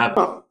if you don't have it?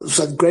 Oh, that's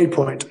a great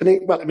point. I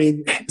think, but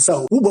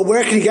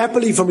where can you get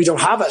belief from if you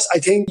don't have it? I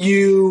think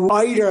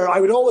I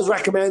would always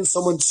recommend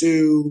someone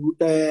to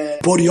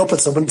buddy up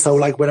with someone. So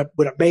with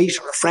a mate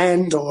or a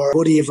friend or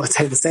buddy of, let's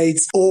say, the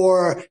States,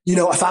 or,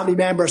 a family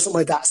member or something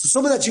like that. So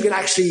someone that you can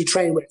actually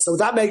train with. So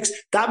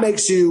that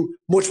makes you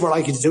much more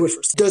likely to do it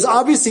first. There's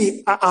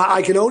obviously,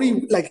 I can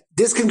only, like,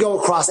 this can go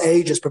across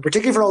ages, but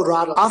particularly for older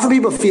adults, often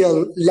people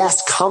feel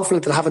less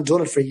confident that haven't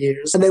done it for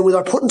years. And then when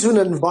they're put into an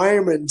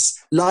environment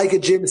like a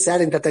gym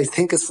setting that they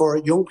think is for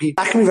young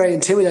people, that can be very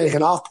intimidating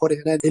and off-putting,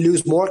 and then they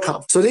lose more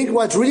confidence. So I think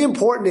what's really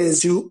important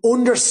is to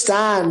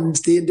understand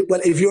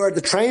if you're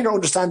the trainer,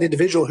 understand the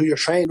individual who you're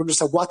training,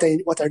 understand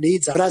what their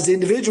needs are. But as the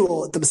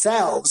individual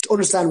themselves, to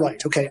understand,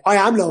 right, okay, I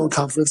am low in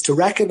confidence, to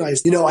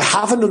recognize, I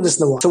haven't done this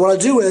in a while. So what I'll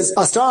do is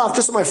I'll start off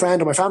just with my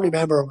friend or my family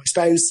member or my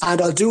spouse,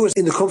 and I'll do it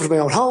in the comfort of my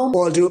own home,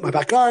 or I'll do it in my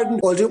back garden,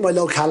 or I'll do it in my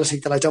locality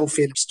that I don't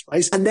feel it,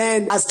 right? And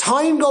then as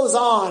time goes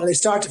on and they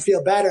start to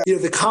feel better,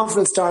 the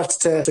confidence starts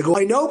to go.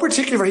 I know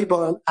particularly for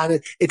people,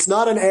 and it's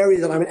not an area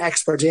that I'm an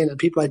expert in and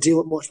people I deal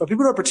with much, but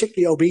people who are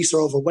particularly obese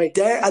or overweight,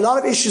 a lot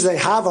of issues they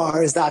have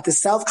is that the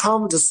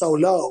self-confidence is so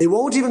low. They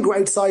won't even go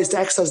outside to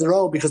exercise on their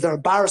own because they're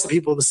embarrassed that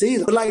people will see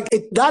them. But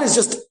that is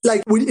just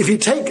if you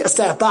take a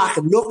step back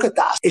and look at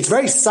that, it's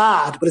very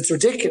sad, but it's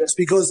ridiculous,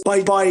 because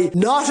by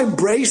not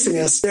embracing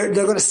it, they're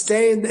going to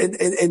stay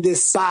in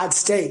this bad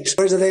state.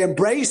 Whereas if they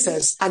embrace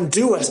it and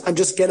do it and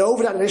just get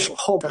over that initial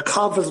hump, their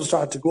confidence will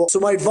start to go up. So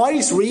my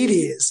advice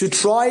really is to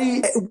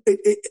try,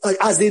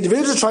 as the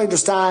individual, to try to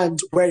understand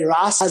where you're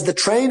at, as the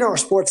trainer or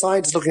sports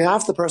scientist looking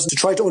after the person, to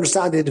try to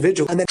understand the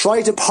individual, and then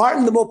try to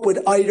partner them up with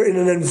either in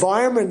an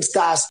environment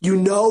that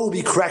will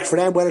be correct for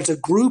them, whether it's a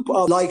group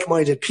of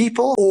like-minded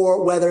people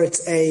or whether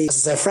it's a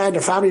friend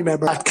or family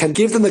member that can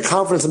give them the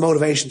confidence and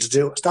motivation to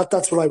do it.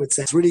 That's what I would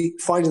say. It's really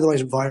finding the right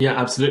environment. Yeah,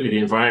 absolutely. The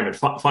environment.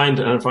 Find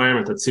an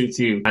environment that suits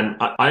you. And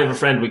I have a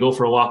friend, we go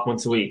for a walk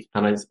once a week,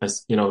 and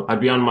I'd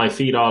be on my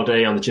feet all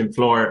day on the gym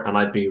floor and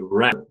I'd be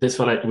wrecked. This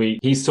fella,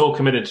 he's so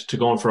committed to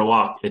going for a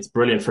walk. It's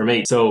brilliant for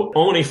me. So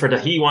only for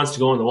that he wants to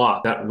go on the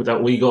walk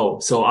that we go.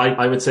 So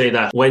I would say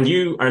that when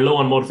you are low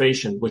on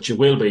motivation, which you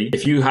will be,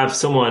 if you have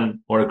someone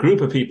or a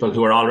group of people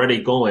who are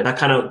already going, that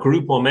kind of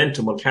group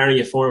momentum will carry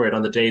you forward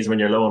on the days when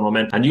you're low on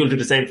momentum. And you'll do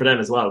the same for them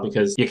as well,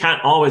 because you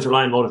can't always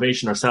rely on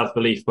motivation or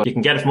self-belief, but you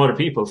can get it from other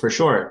people for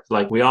sure.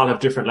 Like, we all have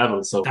different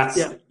levels. So that's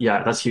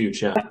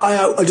huge. Yeah.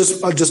 I'll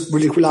just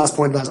really quick last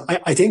point on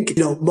that. I think,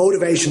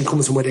 motivation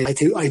comes from within.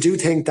 I do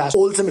think that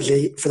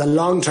ultimately, for the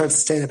long-term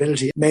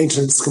sustainability,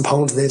 maintenance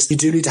component of this, you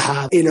do need to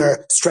have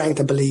inner strength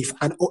and belief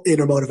and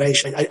inner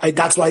motivation.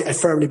 That's why I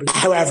firmly believe.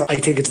 However, I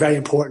think it's very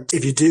important,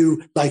 if you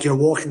do, like your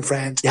walking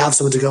friend, you have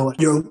someone to go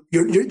with. You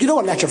don't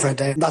want to let your friend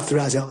down. That's the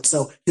reality of it.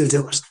 So you'll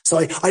do it. So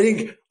I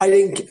think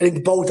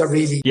both are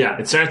really. Yeah,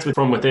 it starts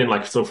from within.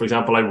 Like, so for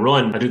example, I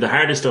do the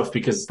harder stuff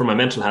because for my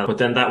mental health, but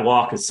then that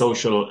walk is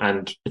social,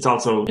 and it's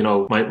also,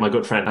 my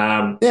good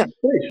friend. Yeah,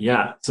 great.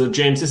 Yeah. So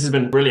James, this has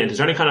been brilliant. Is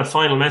there any kind of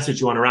final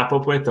message you want to wrap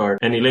up with, or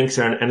any links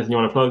or anything you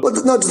want to plug? Well,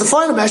 no, the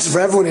final message for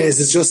everyone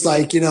is just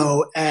like,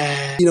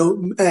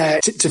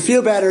 to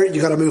feel better,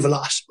 you got to move a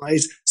lot,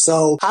 right?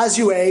 So as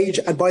you age,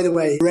 and by the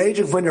way, you're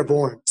aging when you're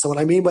born. So what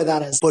I mean by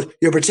that is, but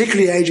you're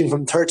particularly aging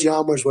from 30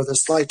 onwards, where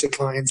there's slight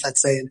declines,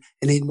 let's say, in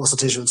lean muscle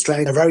tissue and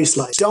strength. They're very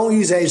slight. Don't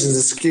use age as an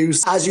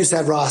excuse. As you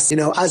said, Ross,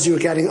 as you're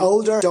getting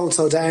older, don't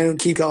slow down,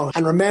 keep going.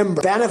 And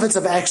remember, benefits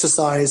of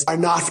exercise are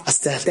not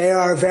aesthetic. They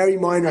are a very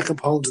minor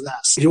component of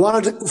that. If you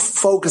want to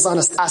focus on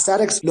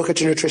aesthetics, look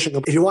at your nutrition.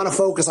 If you want to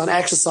focus on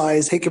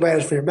exercise, think about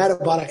it for your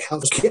metabolic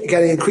health,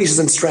 getting increases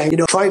in strength,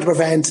 trying to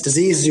prevent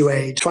disease as you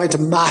age, trying to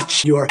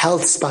match your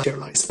health span to your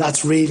life.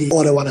 That's really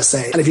all I want to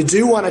say. And if you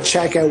do want to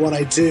check out what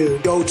I do,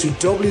 go to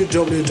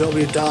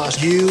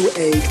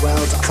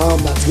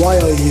www.uagewell.com. That's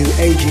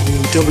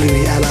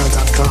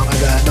YOUAGEWELL.com,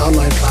 and an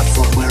online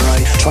platform where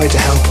I try to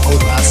help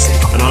older athletes